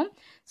அப்படின்ற அர்த்தம்.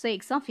 So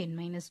x of n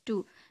minus 2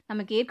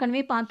 நமக்கு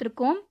ஏற்கனவே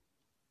பார்த்துருக்கோம்.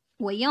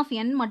 y of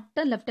n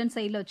மட்டும் லெஃப்ட் ஹேண்ட்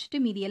சைடில் வச்சுட்டு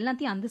மீதி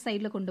எல்லாத்தையும் அந்த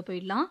சைடில் கொண்டு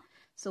போயிடலாம்.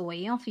 So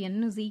y of n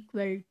is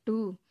equal to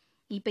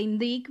இப்போ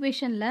இந்த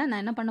ஈக்குவேஷனில்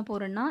நான் என்ன பண்ண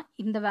போகிறேன்னா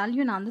இந்த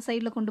வேல்யூ நான் அந்த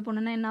சைடில் கொண்டு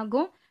போனேன்னா என்ன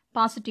ஆகும்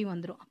பாசிட்டிவ்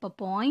வந்துடும். அப்போ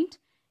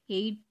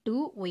 0.82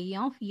 y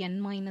of n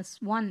minus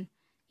 1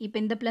 இப்போ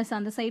இந்த ப்ளஸ்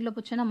அந்த சைடில்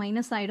போச்சுன்னா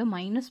மைனஸ் ஆகிடும்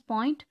minus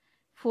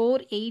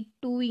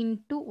 0.482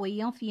 into y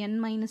of n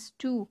minus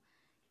 2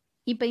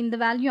 இப்போ இந்த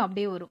வேல்யூ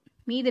அப்படியே வரும்.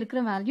 மீதி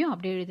இருக்கிற வேல்யூ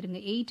அப்படியே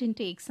எழுதிருங்க 8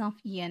 into x of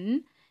n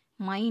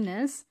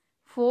minus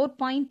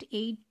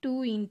 4.82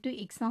 into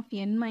x of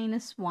n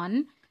minus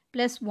 1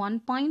 plus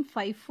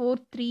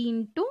 1.543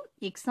 into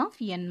x of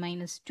n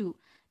minus 2.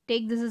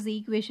 Take this as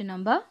equation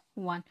number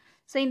 1.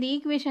 So இந்த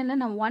ஈக்குவேஷனில்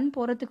நான் 1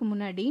 போகிறதுக்கு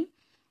முன்னாடி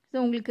ஸோ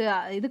உங்களுக்கு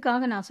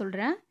இதுக்காக நான்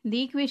சொல்கிறேன். இந்த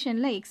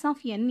ஈக்குவேஷனில் எக்ஸ்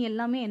ஆஃப் என்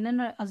எல்லாமே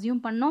என்னென்ன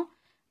அசியூம் பண்ணோம்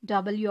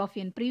டபிள்யூ ஆஃப்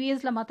என்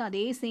ப்ரீவியஸில் பார்த்தா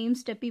அதே சேம்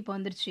ஸ்டெப் இப்போ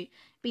வந்துருச்சு.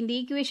 இப்போ இந்த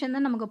ஈக்குவேஷன்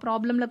தான் நமக்கு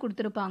ப்ராப்ளமில்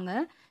கொடுத்துருப்பாங்க.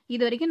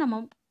 இது வரைக்கும் நம்ம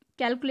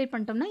கேல்குலேட்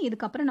பண்ணிட்டோம்னா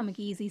இதுக்கப்புறம்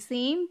நமக்கு ஈஸி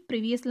சேம்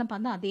ப்ரீவியஸில்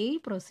பார்த்தா அதே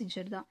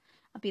ப்ரொசீஜர் தான்.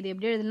 அப்போ இது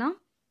எப்படி எழுதலாம்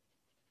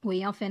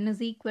Y of n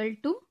is equal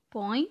to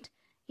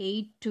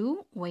 0.82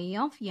 y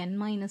of n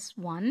minus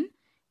 1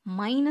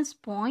 minus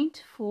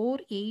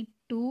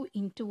 0.482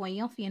 into y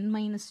of n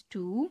minus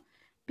 2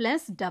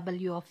 plus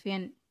w of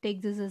n. Take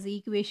this as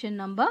equation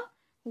number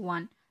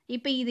 1.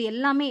 இப்போ இது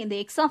எல்லாமே இந்த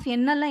x of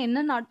n எல்லாம்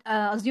என்ன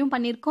அசியூம்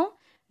பண்ணியிருக்கோம்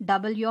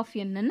w of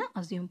n ன்னு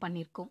assume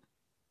பண்ணியிருக்கோம்.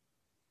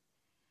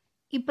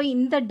 இப்போ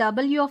இந்த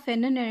w of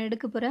n ன்னு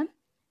எடுக்க போகிறேன்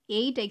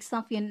 8x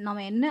of n நம்ம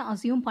என்ன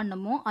அசியூம்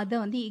பண்ணமோ அதை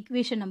வந்து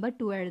ஈக்குவேஷன் நம்பர்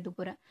 2 எழுத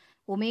போகிறேன்.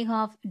 omega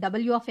of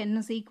w of n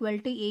is equal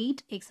to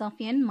 8x of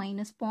n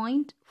minus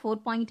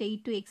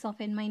 4.82 x of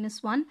n minus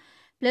 1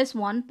 plus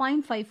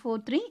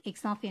 1.543 x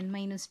of n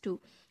minus 2.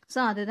 So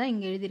அதுதான்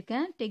இங்கே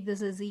எழுதியிருக்கேன். Take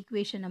this is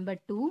equation number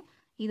 2.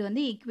 இது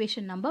வந்து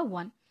ஈக்குவேஷன் நம்பர்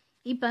 1.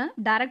 இப்போ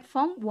direct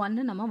form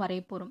 1 நம்ம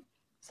வரைய போகிறோம்.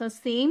 So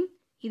same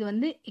இது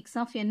வந்து x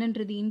of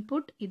nன்றது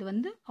இன்புட் இது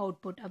வந்து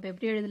அவுட்புட். அப்போ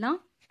எப்படி எழுதலாம்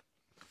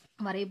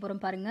வரைய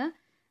போகிறோம் பாருங்கள்.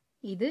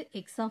 இது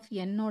x of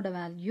nோட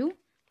வேல்யூ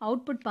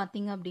அவுட்புட்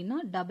பார்த்தீங்க அப்படின்னா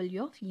w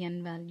of n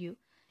வேல்யூ.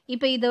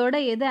 இப்போ இதோட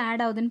எது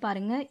ஆட் ஆகுதுன்னு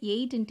பாருங்கள்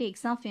 8 into x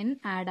of n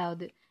add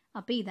ஆகுது.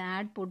 அப்போ இதை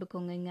ஆட்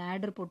போட்டுக்கோங்க இங்கே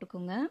ஆடர்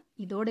போட்டுக்கோங்க.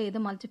 இதோட எது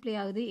மல்டிப்ளை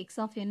ஆகுது x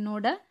of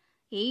nோட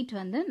 8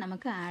 வந்து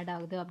நமக்கு ஆட்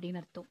ஆகுது அப்படின்னு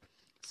அர்த்தம்.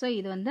 ஸோ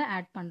இது வந்து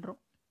ஆட் பண்ணுறோம்.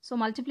 ஸோ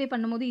மல்டிப்ளை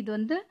பண்ணும்போது இது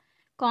வந்து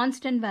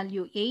constant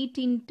value 8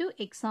 into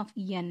x of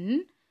n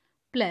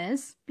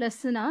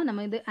ப்ளஸ்னா நம்ம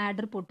இது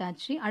ஆடர்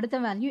போட்டாச்சு. அடுத்த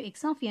value x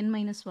of n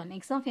minus 1.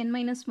 x of n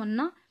minus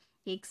 1னா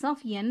x of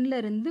nல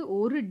இருந்து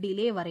ஒரு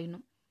டிலே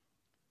வரையணும்.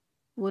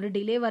 ஒரு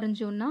டிலே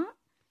வரைஞ்சோம்னா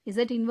z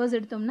இன்வர்ஸ்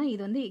எடுத்தோம்னா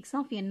இது வந்து x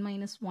of n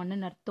minus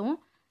 1ன்னு அர்த்தம்.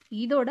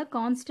 இதோட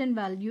கான்ஸ்டன்ட்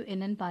வேல்யூ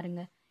என்னன்னு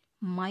பாருங்க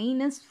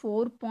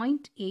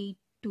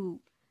 -4.82.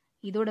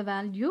 இதோட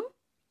வேல்யூ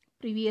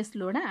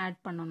ப்ரீவியஸ்லோட ஆட்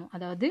பண்ணணும்.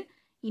 அதாவது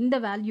இந்த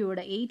வேல்யூவோட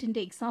 8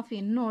 into x of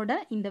nோட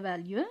இந்த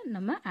வேல்யூவை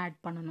நம்ம ஆட்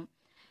பண்ணணும்.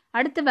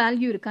 அடுத்த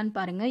வேல்யூ இருக்கான்னு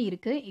பாருங்க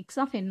இருக்கு x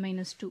of n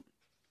minus 2.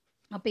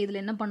 அப்போ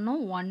இதில் என்ன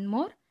பண்ணோம் ஒன்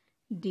மோர்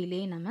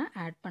டிலே நம்ம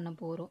ஆட் பண்ண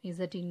போகிறோம்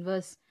z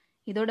இன்வர்ஸ்.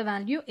 இதோட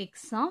value x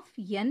of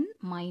n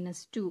minus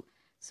 2.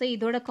 So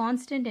இதோட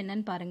கான்ஸ்டன்ட்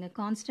என்னன்னு பாருங்க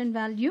கான்ஸ்டன்ட்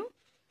வேல்யூ.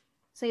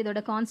 ஸோ இதோட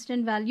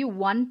constant value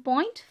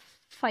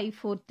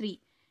 1.543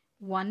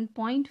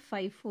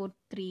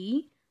 1.543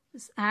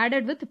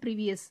 added with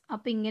previous.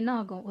 அப்போ இங்கே என்ன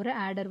ஆகும் ஒரு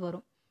ஆடர்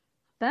வரும்.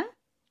 அப்போ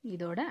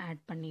இதோட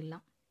ஆட்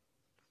பண்ணிடலாம்.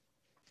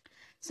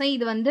 ஸோ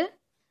இது வந்து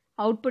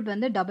அவுட்புட்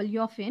வந்து w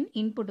of n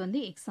இன்புட் வந்து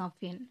x of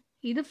n.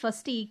 இது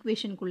ஃபர்ஸ்ட்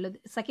ஈக்குவேஷனுக்குள்ளது.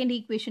 செகண்ட்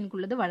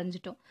ஈக்குவேஷனுக்குள்ளது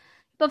வரைஞ்சிட்டோம்.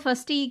 இப்போ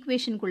ஃபர்ஸ்ட்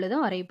ஈக்குவேஷனுக்குள்ளதை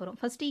வரைய போகிறோம்.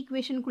 ஃபர்ஸ்ட்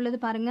ஈக்குவேஷனுக்குள்ளது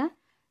பாருங்கள்.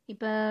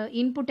 இப்போ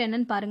இன்புட்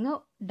என்னன்னு பாருங்கள்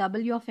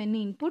w of n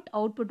input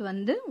output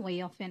வந்து y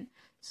of n.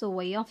 So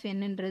y of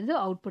nன்றது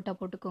அவுட்புட்டாக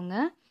போட்டுக்கோங்க.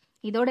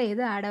 இதோட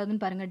எது ஆட்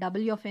ஆகுதுன்னு பாருங்கள்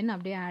w of n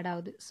அப்படியே ஆட்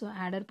ஆகுது. ஸோ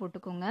ஆடர்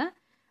போட்டுக்கோங்க.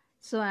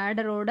 ஸோ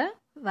ஆடரோட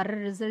வர்ற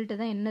ரிசல்ட்டு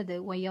தான் என்னது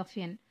y of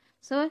n.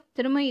 ஸோ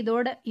திரும்ப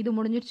இதோட இது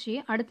முடிஞ்சிடுச்சு.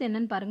 அடுத்து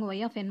என்னன்னு பாருங்கள் y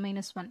of n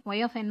minus 1. y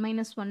of n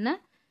minus 1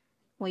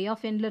 y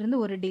of nலேருந்து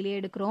ஒரு டிலே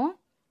எடுக்கிறோம்.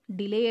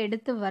 டிலே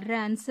எடுத்து வர்ற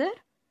ஆன்சர்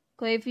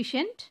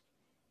கோஎஃபிஷியன்ட்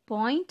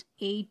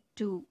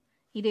 0.82.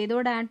 இது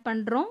எதோட ஆட்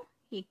பண்ணுறோம்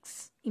எக்ஸ்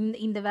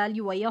இந்த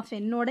வேல்யூ ஒய் ஆஃப்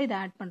என்னோட இதை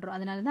ஆட் பண்ணுறோம்.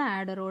 அதனால தான்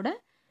ஆடரோட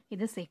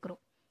இதை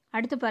சேர்க்குறோம்.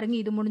 அடுத்து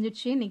பாருங்கள், இது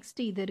முடிஞ்சிச்சு.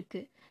 நெக்ஸ்ட்டு இது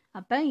இருக்குது.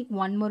 அப்போ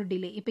ஒன் மோர்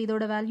டிலே. இப்போ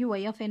இதோட value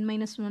Y of n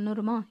minus one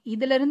வருமா?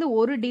 இதிலிருந்து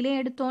ஒரு டிலே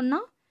எடுத்தோன்னா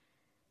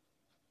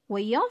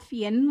ஒய் ஆஃப்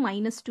என்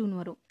மைனஸ் டூன்னு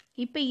வரும்.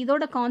 இப்போ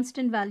இதோட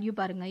கான்ஸ்டன்ட் வேல்யூ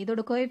பாருங்கள்,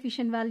 இதோட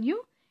கோஎஃபிஷியன்ட் வேல்யூ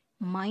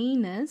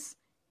மைனஸ்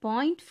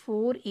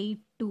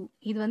 0.482.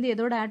 இது வந்து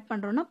எதோட ஆட்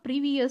பண்ணுறோன்னா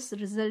ப்ரீவியஸ்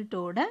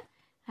ரிசல்ட்டோட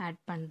ஆட்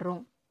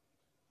பண்ணுறோம்.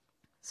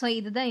 ஸோ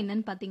இதுதான்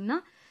என்னன்னு பார்த்தீங்கன்னா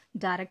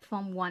டைரக்ட்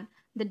ஃபார்ம் 1.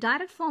 இந்த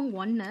டைரக்ட் ஃபார்ம்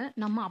 1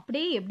 நம்ம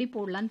அப்படியே எப்படி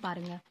போடலான்னு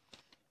பாருங்கள்.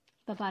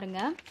 இப்போ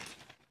பாருங்கள்,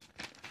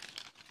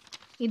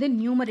 இது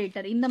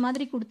நியூமரேட்டர் இந்த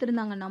மாதிரி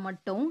கொடுத்துருந்தாங்கன்னா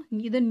மட்டும்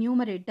இது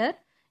நியூமரேட்டர்,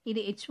 இது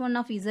h1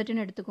 ஆஃப்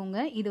இசட்னு எடுத்துக்கோங்க,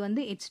 இது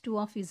வந்து h2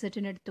 ஆஃப்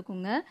இசட்னு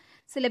எடுத்துக்கோங்க.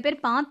 சில பேர்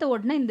பார்த்த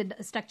உடனே இந்த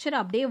ஸ்ட்ரக்சர்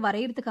அப்படியே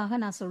வரைகிறதுக்காக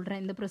நான்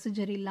சொல்கிறேன், இந்த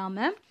ப்ரொசீஜர்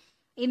இல்லாமல்.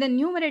 இந்த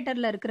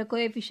நியூமரேட்டரில் இருக்கிற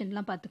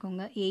கோஎஃபிஷியன்ட்லாம்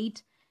பார்த்துக்கோங்க. 8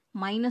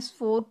 மைனஸ்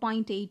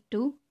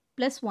 4.82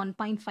 ப்ளஸ்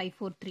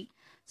 1.543.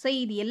 ஸோ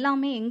இது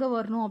எல்லாமே எங்கே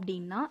வரணும்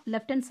அப்படின்னா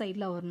லெஃப்ட் ஹேண்ட்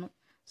சைடில் வரணும்.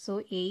 ஸோ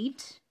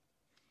 8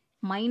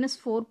 மைனஸ்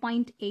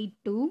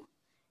 4.82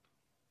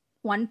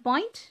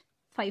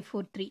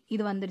 1.543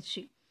 இது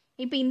வந்துருச்சு.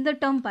 இப்போ இந்த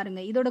டேர்ம்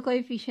பாருங்கள், இதோட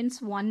கோஎஃபிஷியன்ட்ஸ்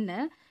 1,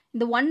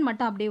 இந்த 1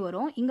 மட்டும் அப்படியே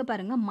வரும். இங்கே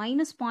பாருங்கள்,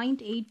 மைனஸ்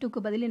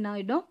 0.82க்கு பதில் என்ன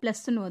ஆகிடும்,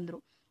 ப்ளஸ்ன்னு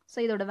வந்துடும். ஸோ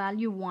இதோட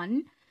வேல்யூ 1,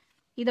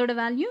 இதோட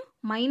வேல்யூ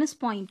மைனஸ்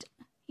பாயிண்ட்.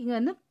 இங்கே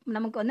வந்து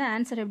நமக்கு வந்து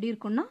ஆன்சர் எப்படி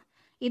இருக்குன்னா,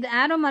 இது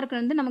ஆரோ மார்க்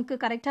வந்து நமக்கு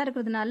கரெக்டாக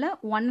இருக்கிறதுனால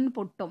 1ன்னு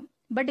போட்டோம்.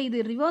 பட் இது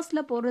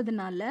ரிவர்ஸில்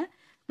போடுறதுனால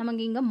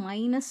நமக்கு இங்கே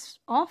மைனஸ்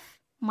ஆஃப்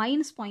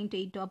மைனஸ்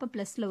 0.82, அப்போ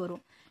ப்ளஸில்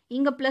வரும்.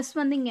 இங்கே ப்ளஸ்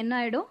வந்து இங்கே என்ன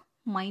ஆகிடும்,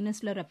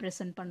 மைனஸில்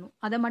ரெப்ரசன்ட் பண்ணும்.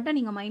 அதை மட்டும்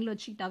நீங்கள் மைண்டில்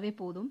வச்சுக்கிட்டாவே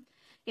போதும்.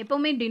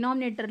 எப்போவுமே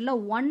டினாமினேட்டரில்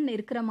 1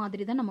 இருக்கிற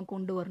மாதிரி தான் நம்ம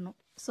கொண்டு வரணும்.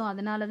 ஸோ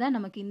அதனால தான்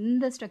நமக்கு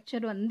இந்த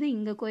ஸ்ட்ரக்சர் வந்து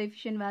இங்கே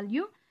கோஎஃபிஷியன்ட்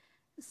வேல்யூ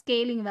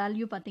ஸ்கேலிங்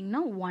வேல்யூ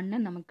பார்த்திங்கன்னா 1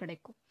 நமக்கு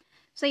கிடைக்கும்.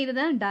 ஸோ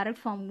இதுதான்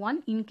direct form 1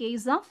 in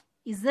case of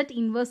Z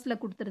இன்வர்ஸில்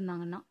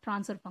கொடுத்துருந்தாங்கன்னா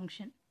ட்ரான்ஸ்ஃபர்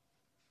ஃபங்க்ஷன்.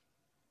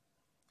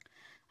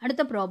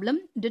 அடுத்த problem,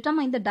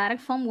 determine the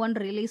direct form 1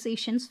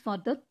 realisations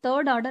for the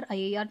third order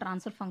IAR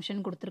transfer function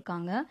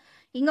கொடுத்துருக்காங்க.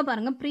 இங்கே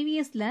பாருங்கள்,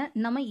 ப்ரீவியஸில்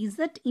நம்ம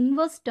இசட்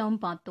இன்வர்ஸ் டேர்ம்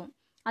பார்த்தோம்.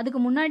 அதுக்கு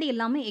முன்னாடி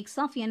எல்லாமே X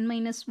of n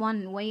minus 1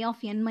 Y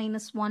of n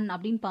minus 1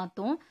 அப்படின்னு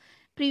பார்த்தோம்.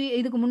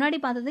 இதுக்கு முன்னாடி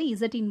பார்த்தது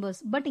இசட்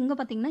இன்வர்ஸ். பட் இங்கே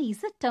பார்த்தீங்கன்னா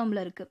இசட்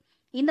டேர்மில் இருக்குது.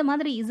 இந்த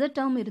மாதிரி இசட்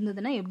டேர்ம்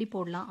இருந்ததுன்னா எப்படி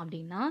போடலாம்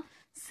அப்படின்னா,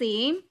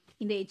 சேம்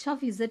இந்த ஹெச்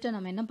ஆஃப் இசட்டை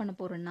நம்ம என்ன பண்ண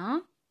போகிறோன்னா,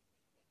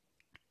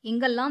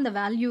 எங்கெல்லாம் அந்த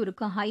வேல்யூ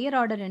இருக்கோ ஹையர்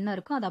ஆர்டர் என்ன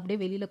இருக்கோ அதை அப்படியே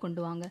வெளியில்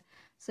கொண்டு வாங்க.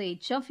 So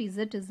H of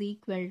Z is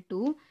equal to,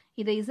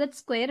 இதை இசட்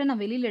ஸ்கொயரை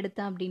நான் வெளியில்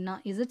எடுத்தேன் அப்படின்னா,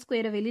 இசட்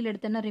ஸ்கொயரை வெளியில்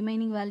எடுத்தேன்னா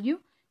ரிமைனிங் வேல்யூ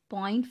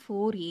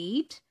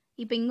 0.48.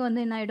 இப்போ இங்கே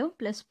வந்து என்ன ஆகிடும்,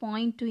 ப்ளஸ்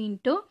 0.2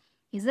 இன்ட்டு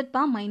இசட்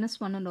பா மைனஸ்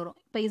 1 வரும்.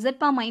 இப்போ இசட்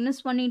பா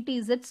மைனஸ் 1 இன்ட்டு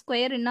இசட்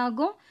ஸ்கொயர் என்ன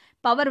ஆகும்,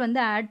 பவர் வந்து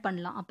ஆட்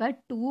பண்ணலாம். அப்போ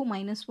 2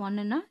 மைனஸ்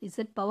 1ன்னா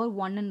இசட் பவர்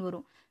 1ன்னு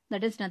வரும்.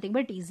 That is nothing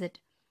but Z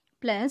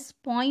plus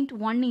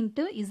 0.1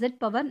 into Z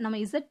power, நம்ம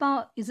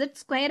இசட்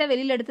ஸ்கொயரை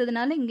வெளியில்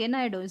எடுத்ததுனால இங்கே என்ன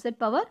ஆகிடும்,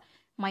 இசட் பவர்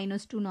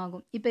மைனஸ் 2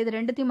 ஆகும். இப்போ இது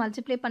ரெண்டுத்தையும்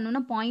மல்டிப்ளை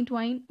பண்ணோன்னா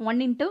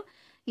 0.1 into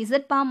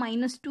Z power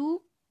minus 2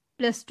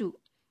 plus 2.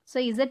 So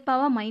Z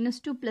power minus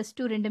 2 plus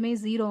 2 ரெண்டுமே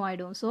 0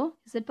 ஆகிடும். So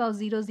Z power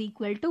 0 is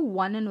equal to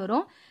 1ன்னு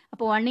வரும்.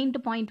 அப்போ 1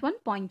 இன்ட்டு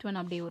 0.1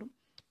 அப்படியே வரும்.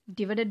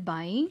 டிவைடட்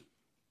பை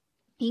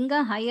இங்கே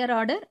ஹையர்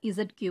ஆர்டர்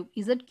இசட்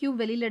கியூப்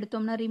வெளியில்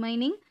எடுத்தோம்னா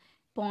remaining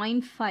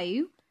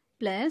 0.5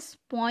 plus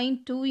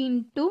 0.2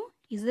 into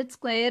Z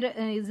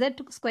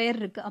square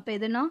இருக்குது. அப்போ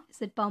எதுனா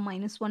Z power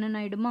minus 1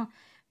 ஆகிடுமா,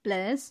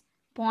 plus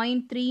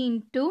 0.3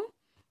 into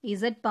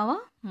Z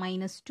power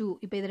minus 2.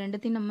 இப்போ இது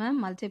ரெண்டுத்தையும் நம்ம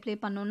மல்டிப்ளை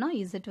பண்ணோம்னா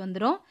இசட்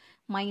வந்துடும்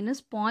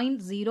minus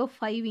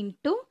 0.05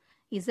 into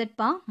Z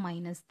power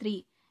minus 3.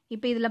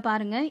 இப்போ இதில்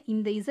பாருங்கள்,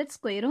 இந்த இசட்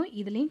ஸ்கொயரும்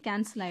இதுலேயும்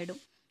கேன்சல்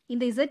ஆகிடும்.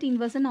 இந்த இசட்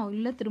இன்வர்ஸை நான்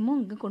உள்ள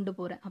திரும்பவும் இங்கே கொண்டு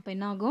போகிறேன். அப்போ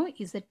என்ன ஆகும்,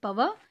 இசட்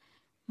பவர்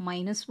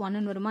மைனஸ்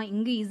 1 வருமா,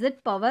 இங்கே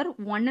இசட் பவர்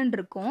 1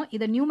 இருக்கும்.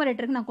 இதை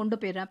நியூமரேட்டருக்கு நான் கொண்டு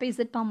போயிடுறேன். அப்போ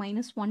Z power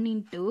minus 1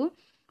 into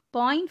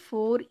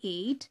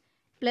 0.48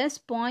 plus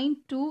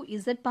 0.2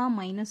 Z power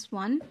minus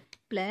 1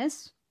 plus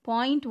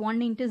 0.1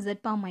 into z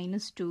power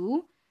minus 2,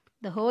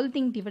 the whole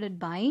thing divided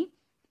by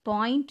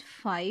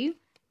 0.5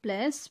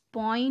 plus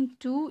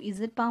 0.2 z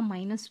power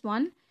minus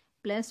 1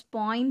 plus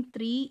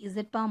 0.3 z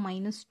power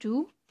minus 2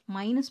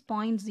 minus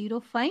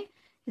 0.05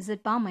 z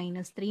power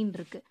minus 3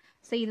 இருக்கு.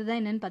 So இதுதான்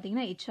என்னென்னு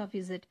பார்த்தீங்கன்னா h of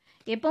z.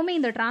 எப்போவுமே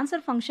இந்த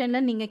transfer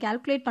ஃபங்க்ஷனில் நீங்கள்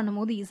calculate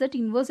பண்ணும்போது z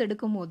inverse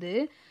எடுக்கும் போது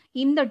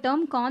இந்த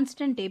டேர்ம்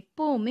கான்ஸ்டன்ட்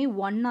எப்போவுமே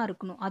 1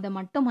 இருக்கணும். அதை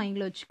மட்டும்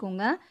மைண்டில்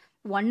வச்சுக்கோங்க,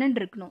 1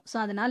 இருக்கணும். ஸோ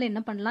அதனால் என்ன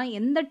பண்ணலாம்,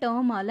 எந்த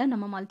டேர்மால்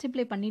நம்ம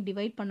மல்டிப்ளை பண்ணி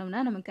டிவைட்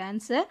பண்ணோம்னா நமக்கு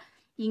ஆன்சர்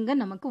இங்கே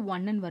நமக்கு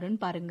 1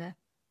 வரும்னு பாருங்கள்.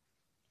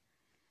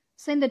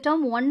 ஸோ இந்த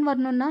டேர்ம் 1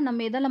 வரணும்னா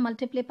நம்ம எதால்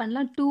மல்டிப்ளை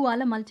பண்ணலாம்,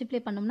 2ஆல் மல்டிப்ளை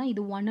பண்ணோம்னா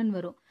இது 1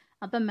 வரும்.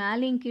 அப்போ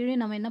மேலேயும் கீழே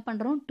நம்ம என்ன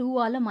பண்ணுறோம்,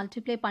 2ஆல்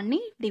மல்டிப்ளை பண்ணி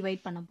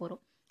டிவைட் பண்ண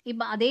போகிறோம்.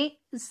 இப்போ அதே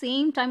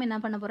சேம் டைம் என்ன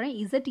பண்ண போகிறேன்,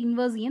 இசட்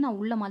இன்வர்ஸையும் நான்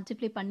உள்ளே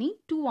மல்டிப்ளை பண்ணி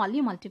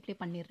 2ஆலையும் மல்டிப்ளை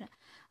பண்ணிடுறேன்.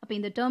 அப்போ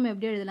இந்த டேர்ம்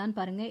எப்படி எழுதலான்னு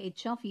பாருங்கள்,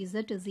 h of z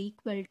is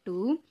equal to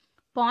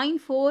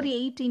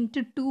 0.48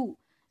 into 2.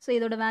 So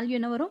இதோட வேல்யூ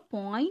என்ன வரும்,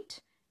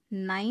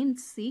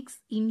 0.96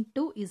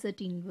 into z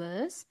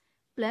inverse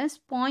plus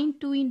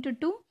 0.2 into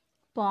 2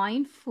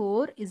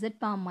 0.4 z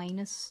power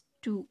minus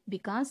 2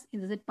 because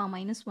இது z power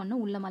minus 1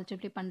 உள்ள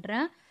multiply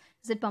பண்றேன்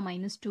z power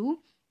minus 2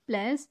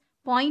 plus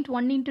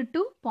 0.1 into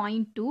 2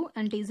 0.2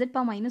 and z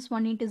power minus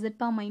 1 into z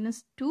power minus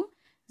 2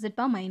 z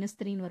power minus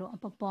 3 வரும்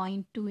அப்போ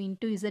 0.2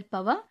 into z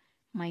power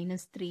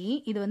minus 3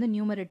 இது வந்து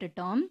numerator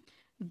term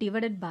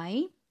divided by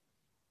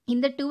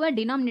இந்த 2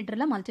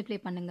 denominatorல multiply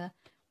பண்ணுங்க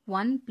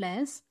 1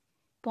 plus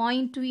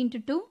 0.2 into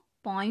 2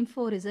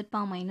 0.4 z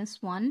power minus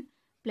 1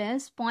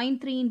 plus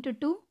 0.3 into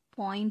 2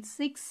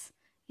 0.6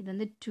 இது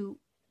வந்து 2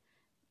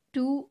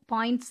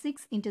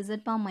 2.6 into z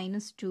power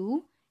minus 2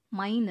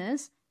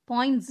 minus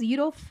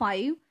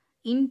 0.05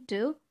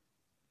 into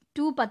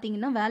 2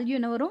 பார்த்தீங்கன்னா value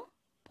என்ன வரும்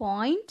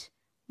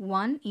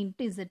 0.1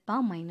 into z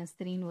power minus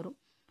 3 வரும்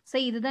ஸோ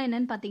இதுதான்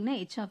என்னன்னு பார்த்தீங்கன்னா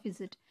h of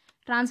z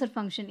transfer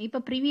function இப்போ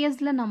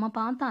ப்ரீவியஸில் நம்ம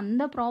பார்த்த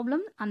அந்த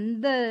ப்ராப்ளம்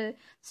அந்த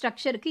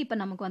ஸ்ட்ரக்சருக்கு இப்போ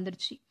நமக்கு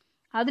வந்துருச்சு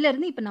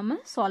அதுலேருந்து இப்போ நம்ம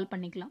சால்வ்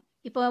பண்ணிக்கலாம்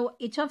இப்போ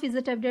h of z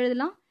எப்படி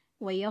எழுதலாம்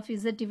y of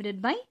z divided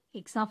by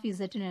x of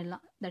z ன்னு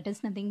எழுதலாம் that is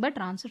nothing but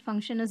transfer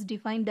function is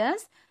defined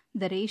as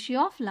the ratio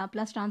of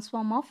Laplace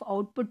transform of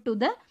output to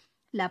the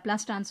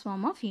Laplace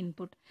transform of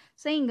input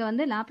so இங்கே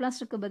வந்து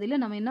லாப்லாஸ்க்கு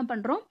பதில் நம்ம என்ன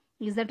பண்ணுறோம்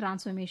z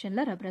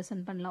transformationல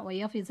represent பண்ணலாம் y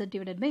of z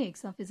divided by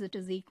x of z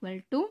is equal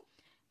to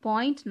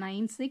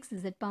 0.96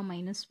 z power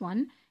minus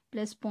 1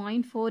 plus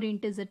 0.4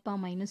 into z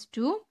power minus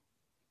 2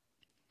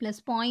 plus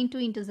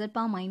 0.2 into z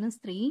power minus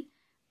 3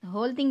 the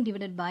whole thing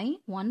divided by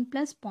 1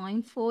 plus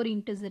 0.4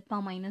 into z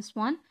power minus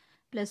 1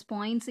 plus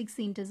 0.6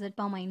 into z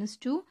power minus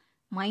 2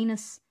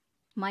 minus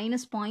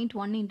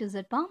 0.1 into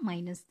z power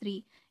minus 3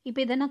 இப்போ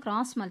இதை நான்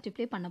cross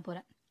multiply பண்ண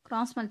போகிறேன்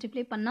cross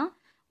multiply பண்ணா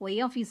y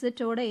of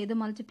z ஓட எது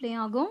multiply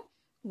ஆகும்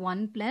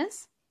 1 plus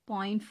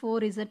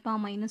 0.4 z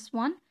power minus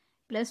 1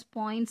 plus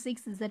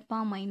 0.6 z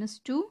power minus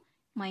 2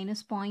 minus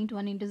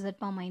 0.1 into z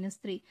power minus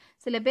 3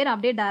 சில பேர்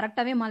அப்படியே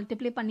டைரக்டாகவே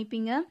மல்டிப்ளை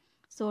பண்ணிப்பீங்க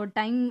ஸோ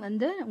டைம்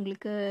வந்து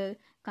உங்களுக்கு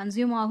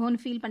கன்சியூம்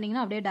ஆகும்னு ஃபீல்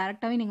பண்ணிங்கன்னா அப்படியே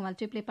டைரக்டாகவே நீங்கள்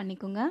மல்டிப்ளை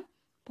பண்ணிக்கோங்க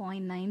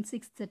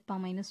 0.96 z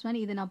power minus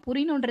 1 இது நான்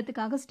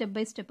புரியணுன்றதுக்காக ஸ்டெப்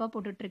பை ஸ்டெப்பாக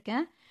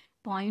போட்டுட்ருக்கேன்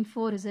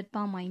 0.4 z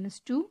power minus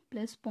 2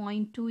 plus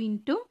 0.2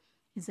 into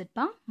z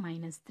power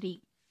minus 3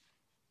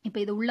 இப்போ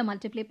இது உள்ள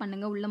மல்டிப்ளை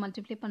பண்ணுங்க உள்ள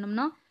மல்டிப்ளை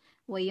பண்ணோம்னா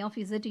y of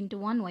z into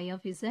 1 y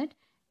of z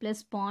plus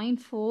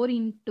 0.4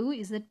 into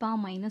z power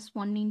minus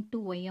 1 into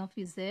y of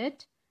z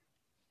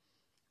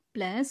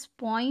plus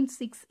 0.6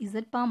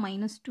 z power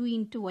minus 2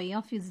 into y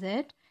of z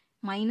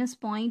minus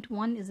 0.1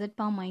 z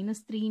power minus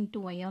 3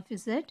 into y of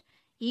z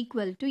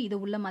equal to இது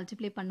உள்ள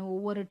multiply பண்ண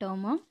ஒவ்வொரு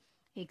term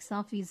x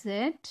of z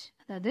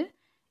அதாவது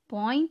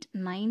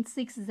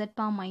 0.96 z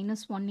power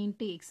minus 1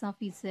 into x of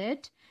z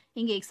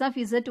இங்க x of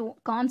z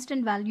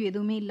constant value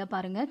எதுவுமே இல்லை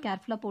பாருங்க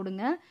கேர்ஃபுல்லாக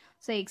போடுங்க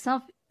so x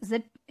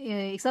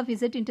of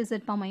z into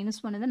z power minus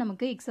 1 தான்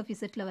நமக்கு x of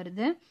zல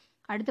வருது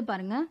அடுத்து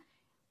பாருங்க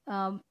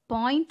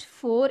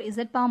 0.4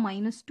 z power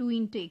minus 2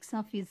 into x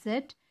of z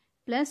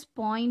plus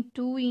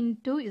 0.2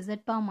 into z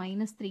power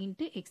minus 3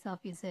 into x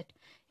of z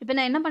இப்போ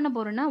நான் என்ன பண்ண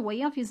போறேன்னா y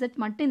of z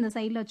மட்டும் இந்த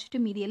சைடில் வச்சுட்டு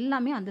மீதி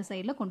எல்லாமே அந்த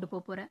சைடில் கொண்டு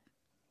போகிறேன்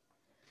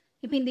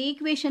இப்போ இந்த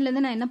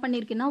ஈக்குவேஷன்லேருந்து நான் என்ன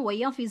பண்ணியிருக்கேன்னா y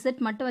of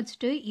z மட்டும்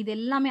வச்சுட்டு இது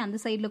எல்லாமே அந்த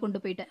சைடில் கொண்டு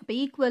போயிட்டேன் இப்போ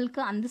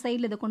ஈக்குவலுக்கு அந்த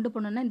சைடில் இதை கொண்டு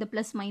போனோன்னா இந்த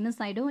ப்ளஸ் மைனஸ்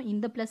ஆகிடும்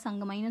இந்த ப்ளஸ்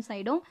அங்கே மைனஸ்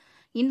ஆகிடும்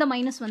இந்த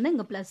மைனஸ் வந்து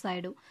இங்கே ப்ளஸ்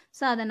ஆகிடும்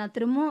ஸோ அதை நான்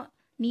திரும்ப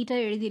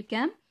நீட்டாக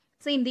எழுதியிருக்கேன்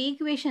ஸோ இந்த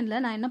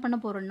ஈக்குவேஷனில் நான் என்ன பண்ண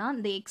போகிறேன்னா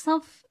இந்த எக்ஸ்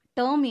ஆஃப்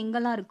டேர்ம்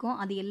எங்கெல்லாம் இருக்கும்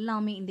அது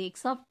எல்லாமே இந்த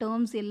எக்ஸ் ஆஃப்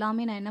டேர்ம்ஸ்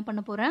எல்லாமே நான் என்ன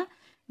பண்ண போகிறேன்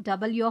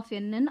w of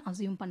n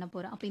அசியூம் பண்ண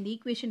போகிறேன் அப்போ இந்த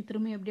ஈக்குவேஷன்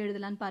திரும்ப எப்படி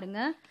எழுதலான்னு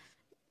பாருங்கள்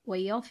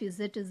y of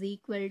z is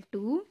equal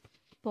to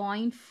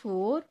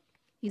 0.4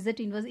 z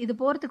inverse இது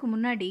போகிறதுக்கு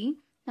முன்னாடி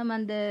நம்ம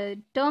அந்த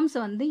டேர்ம்ஸை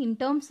வந்து in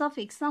terms of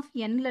X of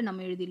என்ல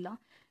நம்ம எழுதிடலாம்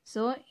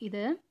ஸோ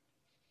இது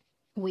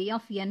y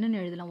of n ன்னு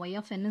எழுதலாம் y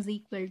of n is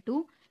equal to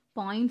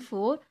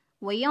 0.4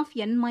 y of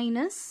n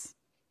minus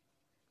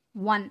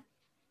 1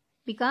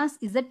 because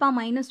z power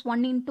minus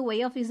 1 into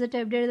y of z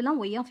எப்படி எழுதலாம்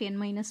y of n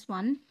minus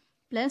 1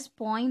 plus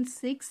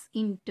 0.6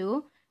 into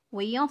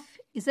y of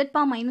z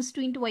power minus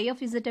 2 into y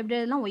of z எப்படி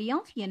எழுதலாம் y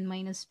of n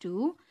minus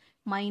 2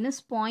 minus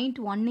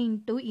 0.1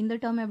 into இந்த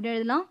term எப்படி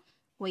எழுதலாம்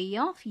y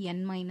of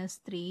n minus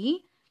 3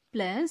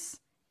 plus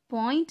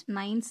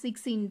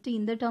 0.96 into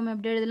இந்த term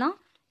எப்படி எழுதலாம்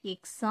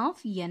x of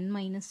n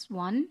minus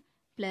 1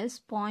 plus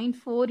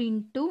 0.4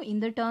 into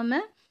இந்த term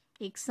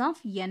x of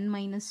n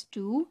minus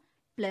 2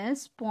 plus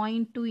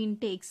 0.2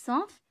 into x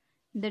of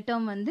இந்த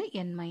டேர்ம் வந்து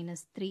n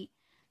minus 3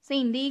 ஸோ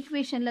இந்த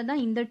ஈக்குவேஷனில்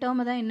தான் இந்த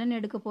டேர்மை தான் என்னென்னு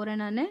எடுக்க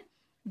போகிறேன் நான்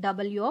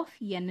w of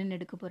n ன்னு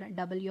எடுக்க போகிறேன்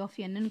w of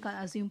n ன்னு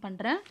அசியூம்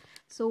பண்ணுறேன்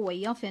so y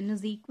of n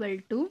is equal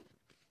to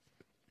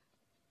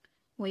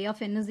y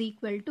of n is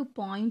equal to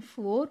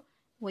 0.4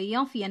 y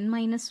of n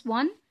minus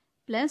 1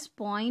 plus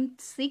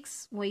 0.6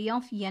 y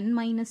of n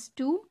minus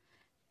 2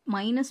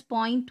 minus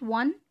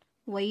 0.1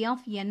 y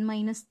of n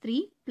minus 3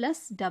 plus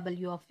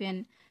w of n.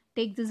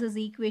 Take this as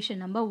equation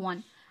number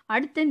 1.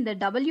 அடுத்து இந்த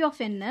w of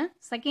n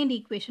second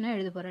ஈக்குவேஷனை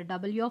எழுத போகிறேன்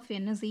w of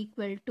n is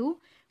equal to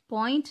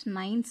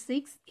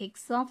 0.96 x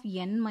of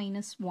n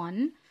minus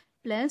 1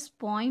 plus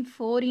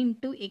 0.4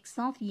 into x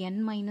of n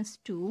minus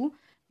 2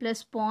 plus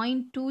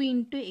 0.2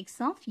 into x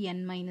of n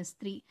minus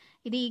 3.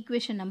 இது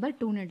equation number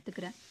 2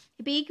 எடுத்துக்கிறேன்.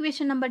 இப்போ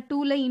equation number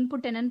 2ல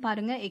input என்னன்னு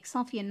பாருங்க, x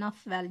of n of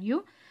value,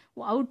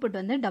 output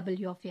வந்து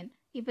w of n.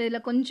 இப்போ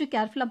இதில் கொஞ்சம்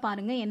கேர்ஃபுல்லாக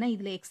பாருங்க, ஏன்னா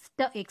இதில்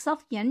x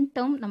of n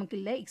term நமக்கு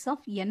இல்லை, x of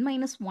n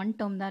minus 1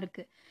 term தான்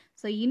இருக்குது.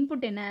 ஸோ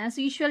input என்ன, as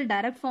usual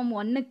direct form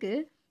 1க்கு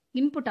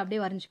input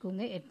அப்படியே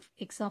வரைஞ்சிக்கோங்க,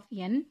 x of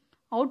n,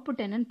 output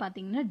என்னன்னு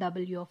பார்த்தீங்கன்னா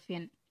w of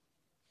n.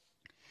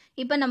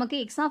 இப்போ நமக்கு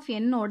x of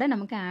n ஓட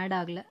நமக்கு ஆட்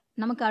ஆகலை.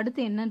 நமக்கு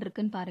அடுத்து என்னன்னு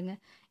இருக்குன்னு பாருங்க,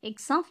 x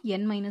of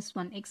n minus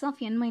 1. x of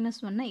n minus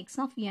 1 x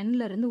of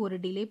nல இருந்து ஒரு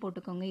டிலே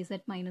போட்டுக்கோங்க,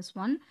 z minus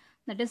 1,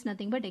 that is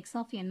nothing but x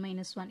of n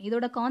minus 1.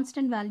 இதோட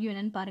கான்ஸ்டன்ட் வேல்யூ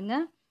என்னன்னு பாருங்க,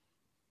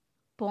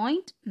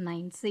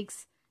 0.96.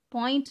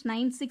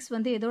 0.96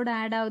 வந்து எதோட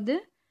ஆட் ஆகுது,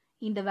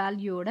 இந்த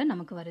வேல்யூவோட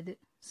நமக்கு வருது.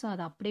 ஸோ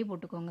அதை அப்படியே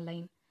போட்டுக்கோங்க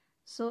லைன்.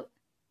 ஸோ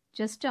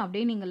ஜஸ்ட்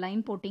அப்படியே நீங்கள்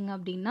லைன் போட்டிங்க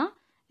அப்படின்னா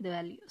இது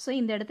வேல்யூ. ஸோ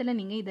இந்த இடத்துல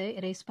நீங்கள் இதை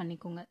எரேஸ்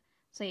பண்ணிக்கோங்க.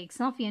 ஸோ x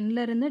of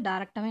nல இருந்து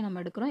டேரெக்டாகவே நம்ம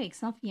எடுக்கிறோம், x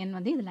of n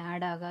வந்து இதில்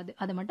ஆட் ஆகாது,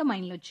 அதை மட்டும்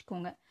மைண்டில்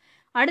வச்சுக்கோங்க.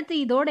 அடுத்து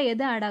இதோட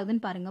எது ஆட்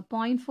ஆகுதுன்னு பாருங்கள்,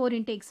 0.4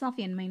 into x of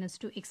n minus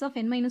 2. x of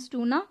n minus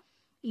 2னா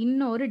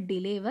இன்னொரு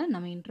டிலேவை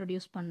நம்ம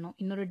இன்ட்ரடியூஸ் பண்ணோம்.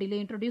 இன்னொரு டிலே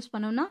இன்ட்ரடியூஸ்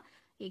பண்ணோம்னா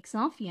x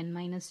of n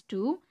minus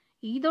 2.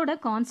 இதோட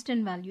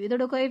கான்ஸ்டன்ட் வேல்யூ,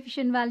 இதோட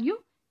கோஎஃபிஷியன்ட் வேல்யூ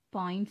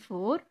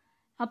 0.4.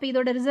 அப்போ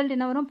இதோட ரிசல்ட்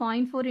என்ன வரும்,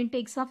 0.4 into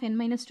x of n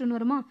minus 2ன்னு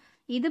வருமா.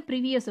 இது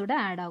ப்ரீவியஸோட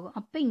ஆட் ஆகும்.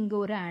 அப்போ இங்கே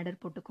ஒரு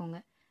ஆடர் போட்டுக்கோங்க.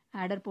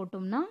 ஆடர்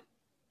போட்டோம்னா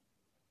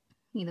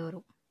இது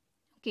வரும்.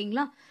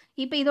 ஓகேங்களா.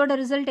 இப்போ இதோட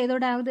ரிசல்ட்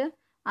எதோட ஆகுது,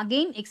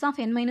 again x of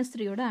n minus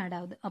 3யோட add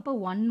ஆகுது. அப்போ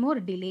ஒன் மோர்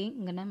டிலே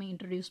இங்கே நம்ம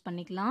இன்ட்ரடியூஸ்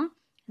பண்ணிக்கலாம்,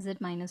 z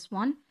minus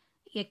 1.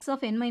 x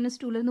of n minus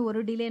 2லேருந்து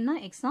ஒரு டிலேன்னா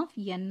x of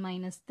n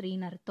minus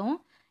 3ன்னு அர்த்தம்.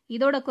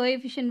 இதோட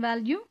கோஎஃபிஷியன்ட்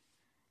வேல்யூ,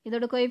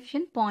 இதோட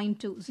கோஎஃபிஷியன்ட்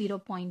 0.2,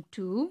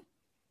 0.2.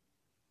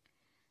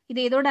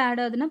 இது எதோட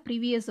ஆட் ஆகுதுன்னா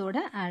ப்ரீவியஸோட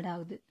ஆட்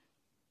ஆகுது.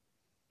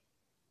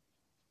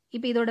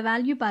 இப்போ இதோட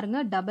வேல்யூ பாருங்க,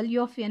 w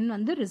of n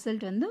வந்து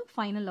ரிசல்ட் வந்து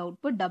final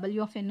output,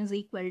 w of n is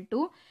equal to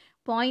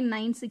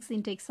 0.96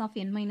 into x of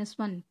n minus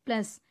 1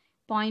 plus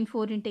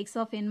 0.4 into x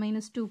of n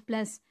minus 2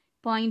 plus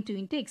 0.2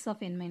 into x of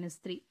n minus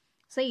 3.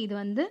 So இது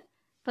வந்து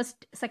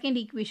first second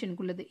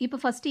ஈக்குவேஷனுக்குள்ளது. இப்போ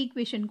first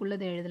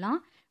ஈக்குவேஷனுக்குள்ளது எழுதலாம்.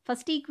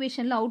 First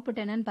ஈக்குவேஷனில்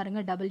output என்னன்னு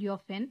பாருங்க, w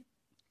of n,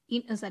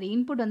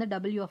 input வந்து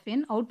w of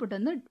n, output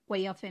வந்து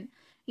y of n.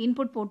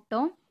 Input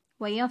போட்டோம்,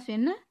 y of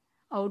n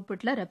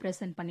அவுட்புட்டில்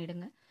ரெப்ரசன்ட்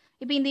பண்ணிடுங்க.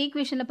 இப்போ இந்த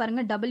ஈக்குவேஷனில்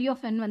பாருங்கள், w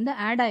of n வந்து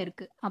ஆட்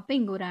ஆயிருக்கு. அப்போ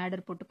இங்கே ஒரு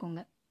ஆடர்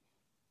போட்டுக்கோங்க,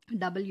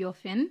 w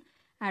of n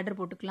ஆடர்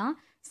போட்டுக்கலாம்.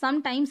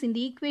 சம்டைம்ஸ் இந்த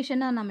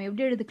ஈக்குவேஷனை நம்ம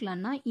எப்படி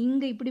எடுத்துக்கலாம்னா,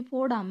 இங்கே இப்படி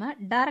போடாமல்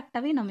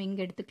டேரெக்டாகவே நம்ம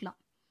இங்கே எடுத்துக்கலாம்.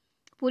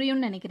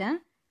 புரியும்னு நினைக்கிறேன்.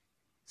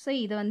 ஸோ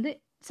இதை வந்து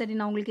சரி,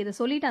 நான் உங்களுக்கு இதை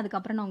சொல்லிவிட்டு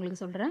அதுக்கப்புறம் நான்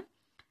உங்களுக்கு சொல்கிறேன்.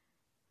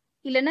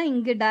 இல்லைனா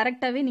இங்கே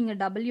டேரெக்டாகவே நீங்கள்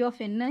w of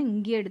n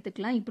இங்கே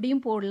எடுத்துக்கலாம்,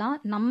 இப்படியும் போடலாம்.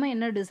 நம்ம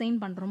என்ன டிசைன்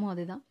பண்ணுறோமோ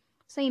அதுதான்.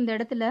 ஸோ இந்த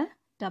இடத்துல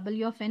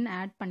w of n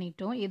ஆட்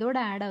பண்ணிட்டோம். எதோட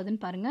ஆட்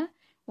ஆகுதுன்னு பாருங்கள்,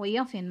 y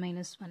of n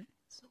minus 1.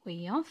 So y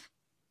of,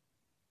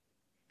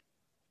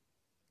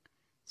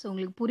 so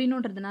உங்களுக்கு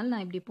புரியணுன்றதுனால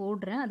நான் இப்படி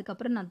போடுறேன்.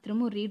 அதுக்கப்புறம் நான்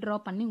திரும்ப ரீட்ரா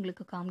பண்ணி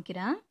உங்களுக்கு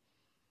காமிக்கிறேன்.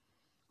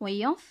 y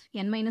of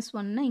n minus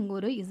 1னா இங்கே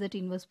ஒரு z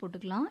இன்வர்ஸ்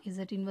போட்டுக்கலாம்.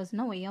 z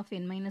இன்வர்ஸ்னா y of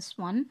n minus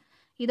 1.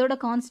 இதோட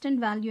கான்ஸ்டன்ட்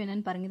வேல்யூ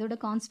என்னன்னு பாருங்கள், இதோட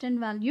constant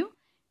value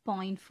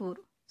 0.4.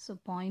 So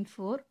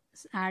 0.4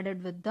 is added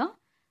with the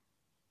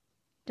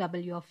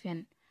w of n.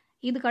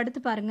 இதுக்கு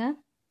அடுத்து பாருங்கள்,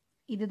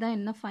 இதுதான்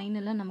என்ன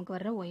ஃபைனலாக நமக்கு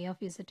வர்ற y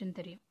of zன்னு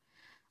தெரியும்.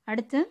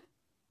 அடுத்து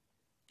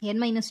n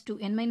minus 2.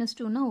 n minus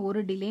 2னா ஒரு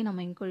டிலே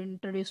நம்ம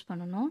இன்ட்ரடியூஸ்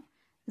பண்ணணும்,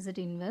 z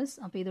இன்வர்ஸ்.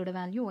 அப்போ இதோட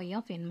value y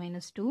of n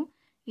minus 2.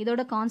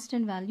 இதோட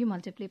கான்ஸ்டன்ட் வேல்யூ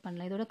மல்டிப்ளை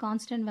பண்ணலாம். இதோட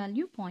constant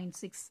value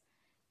 0.6.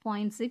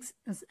 0.6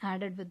 is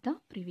added with the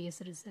previous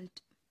result.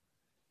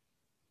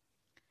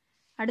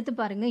 அடுத்து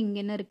பாருங்க, இங்கே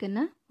என்ன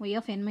இருக்குன்னு, y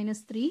of n minus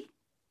 3.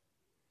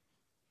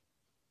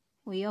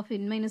 y of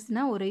n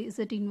minusனா ஒரு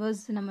z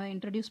இன்வர்ஸ் நம்ம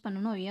இன்ட்ரடியூஸ்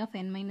பண்ணணும், y of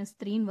n minus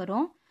 3ன்னு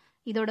வரும்.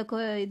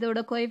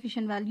 இதோட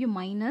coefficient value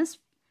minus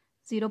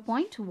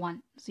 0.1.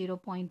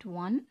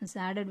 0.1 is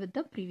added with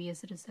the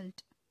previous result.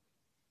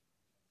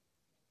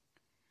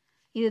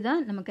 இதுதான்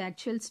நமக்கு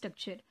ஆக்சுவல்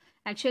ஸ்ட்ரக்சர்.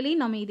 ஆக்சுவலி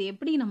நம்ம இது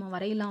எப்படி நம்ம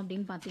வரையலாம்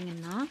அப்படின்னு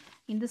பார்த்தீங்கன்னா,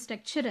 இந்த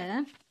ஸ்ட்ரக்சரை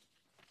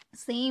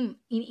சேம்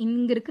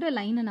இங்கே இருக்கிற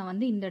லைனை நான்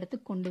வந்து இந்த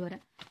இடத்துக்கு கொண்டு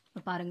வரேன்.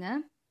 இப்போ பாருங்கள்,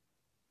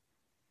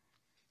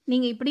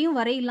 நீங்கள் இப்படியும்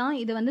வரையலாம்.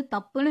 இது வந்து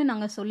தப்புன்னு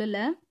நாங்கள்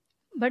சொல்லலை,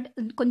 பட்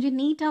கொஞ்சம்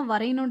நீட்டாக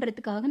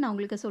வரையணுன்றதுக்காக நான்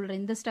உங்களுக்கு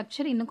சொல்கிறேன். இந்த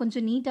ஸ்ட்ரக்சர் இன்னும்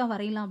கொஞ்சம் நீட்டாக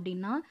வரையலாம்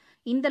அப்படின்னா,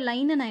 இந்த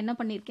லைனை நான் என்ன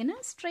பண்ணியிருக்கேன்னா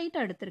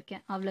ஸ்ட்ரைட்டாக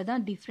எடுத்திருக்கேன்,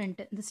 அவ்வளோதான்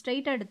டிஃப்ரெண்ட்டு. இந்த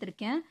ஸ்ட்ரைட்டாக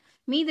எடுத்திருக்கேன்,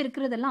 மீதி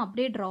இருக்கிறதெல்லாம்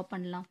அப்படியே ட்ரா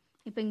பண்ணலாம்.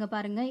 இப்போ இங்கே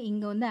பாருங்கள்,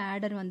 இங்கே வந்து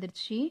ஆடர்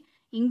வந்துருச்சு.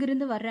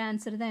 இங்கிருந்து வர்ற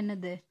ஆன்சர் தான்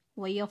என்னது,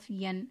 y of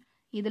n.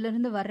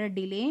 இதிலிருந்து வர்ற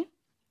டிலே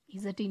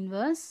z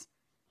இன்வர்ஸ்.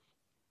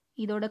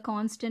 இதோட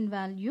constant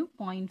value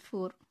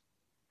 0.4.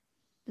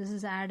 This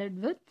is added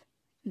with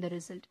the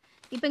result.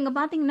 இப்போ இங்கே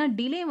பார்த்தீங்கன்னா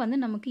டிலே வந்து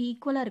நமக்கு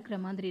ஈக்குவலாக இருக்கிற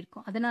மாதிரி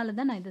இருக்கும். அதனால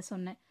தான் நான் இதை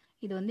சொன்னேன்.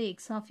 இது வந்து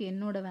x of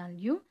n-ஓட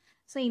வேல்யூ.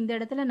 ஸோ இந்த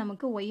இடத்துல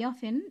நமக்கு y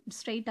of n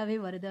ஸ்ட்ரைட்டாகவே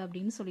வருது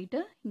அப்படின்னு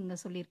சொல்லிட்டு இங்கே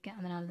சொல்லியிருக்கேன்.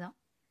 அதனால தான்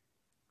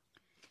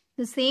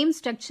இந்த சேம்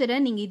ஸ்ட்ரக்சரை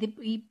நீங்கள் இது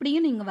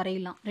இப்படியும் நீங்கள்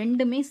வரையலாம்.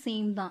 ரெண்டுமே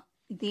சேம் தான்,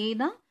 இதே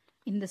தான்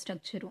இந்த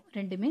ஸ்ட்ரக்சரும்,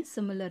 ரெண்டுமே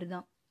சிமிலர்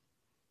தான்.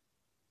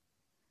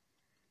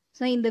 ஸோ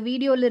ஸோ இந்த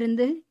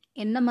வீடியோவிலிருந்து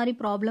என்ன மாதிரி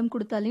problem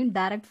கொடுத்தாலையும்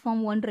direct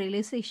form 1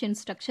 realisation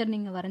structure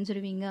நீங்கள்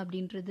வரைஞ்சிருவீங்க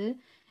அப்படின்றது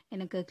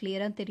எனக்கு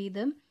கிளியராக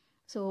தெரியுது.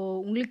 ஸோ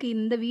உங்களுக்கு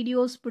இந்த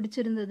வீடியோஸ்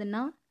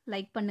பிடிச்சிருந்ததுன்னா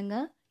லைக்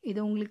பண்ணுங்கள். இது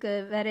உங்களுக்கு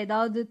வேறு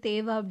ஏதாவது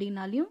தேவை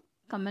அப்படின்னாலையும்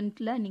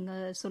கமெண்ட்டில்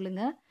நீங்கள்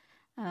சொல்லுங்கள்.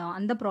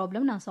 அந்த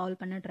ப்ராப்ளம் நான்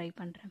சால்வ் பண்ண ட்ரை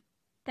பண்ணுறேன்.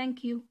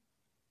 தேங்க்யூ.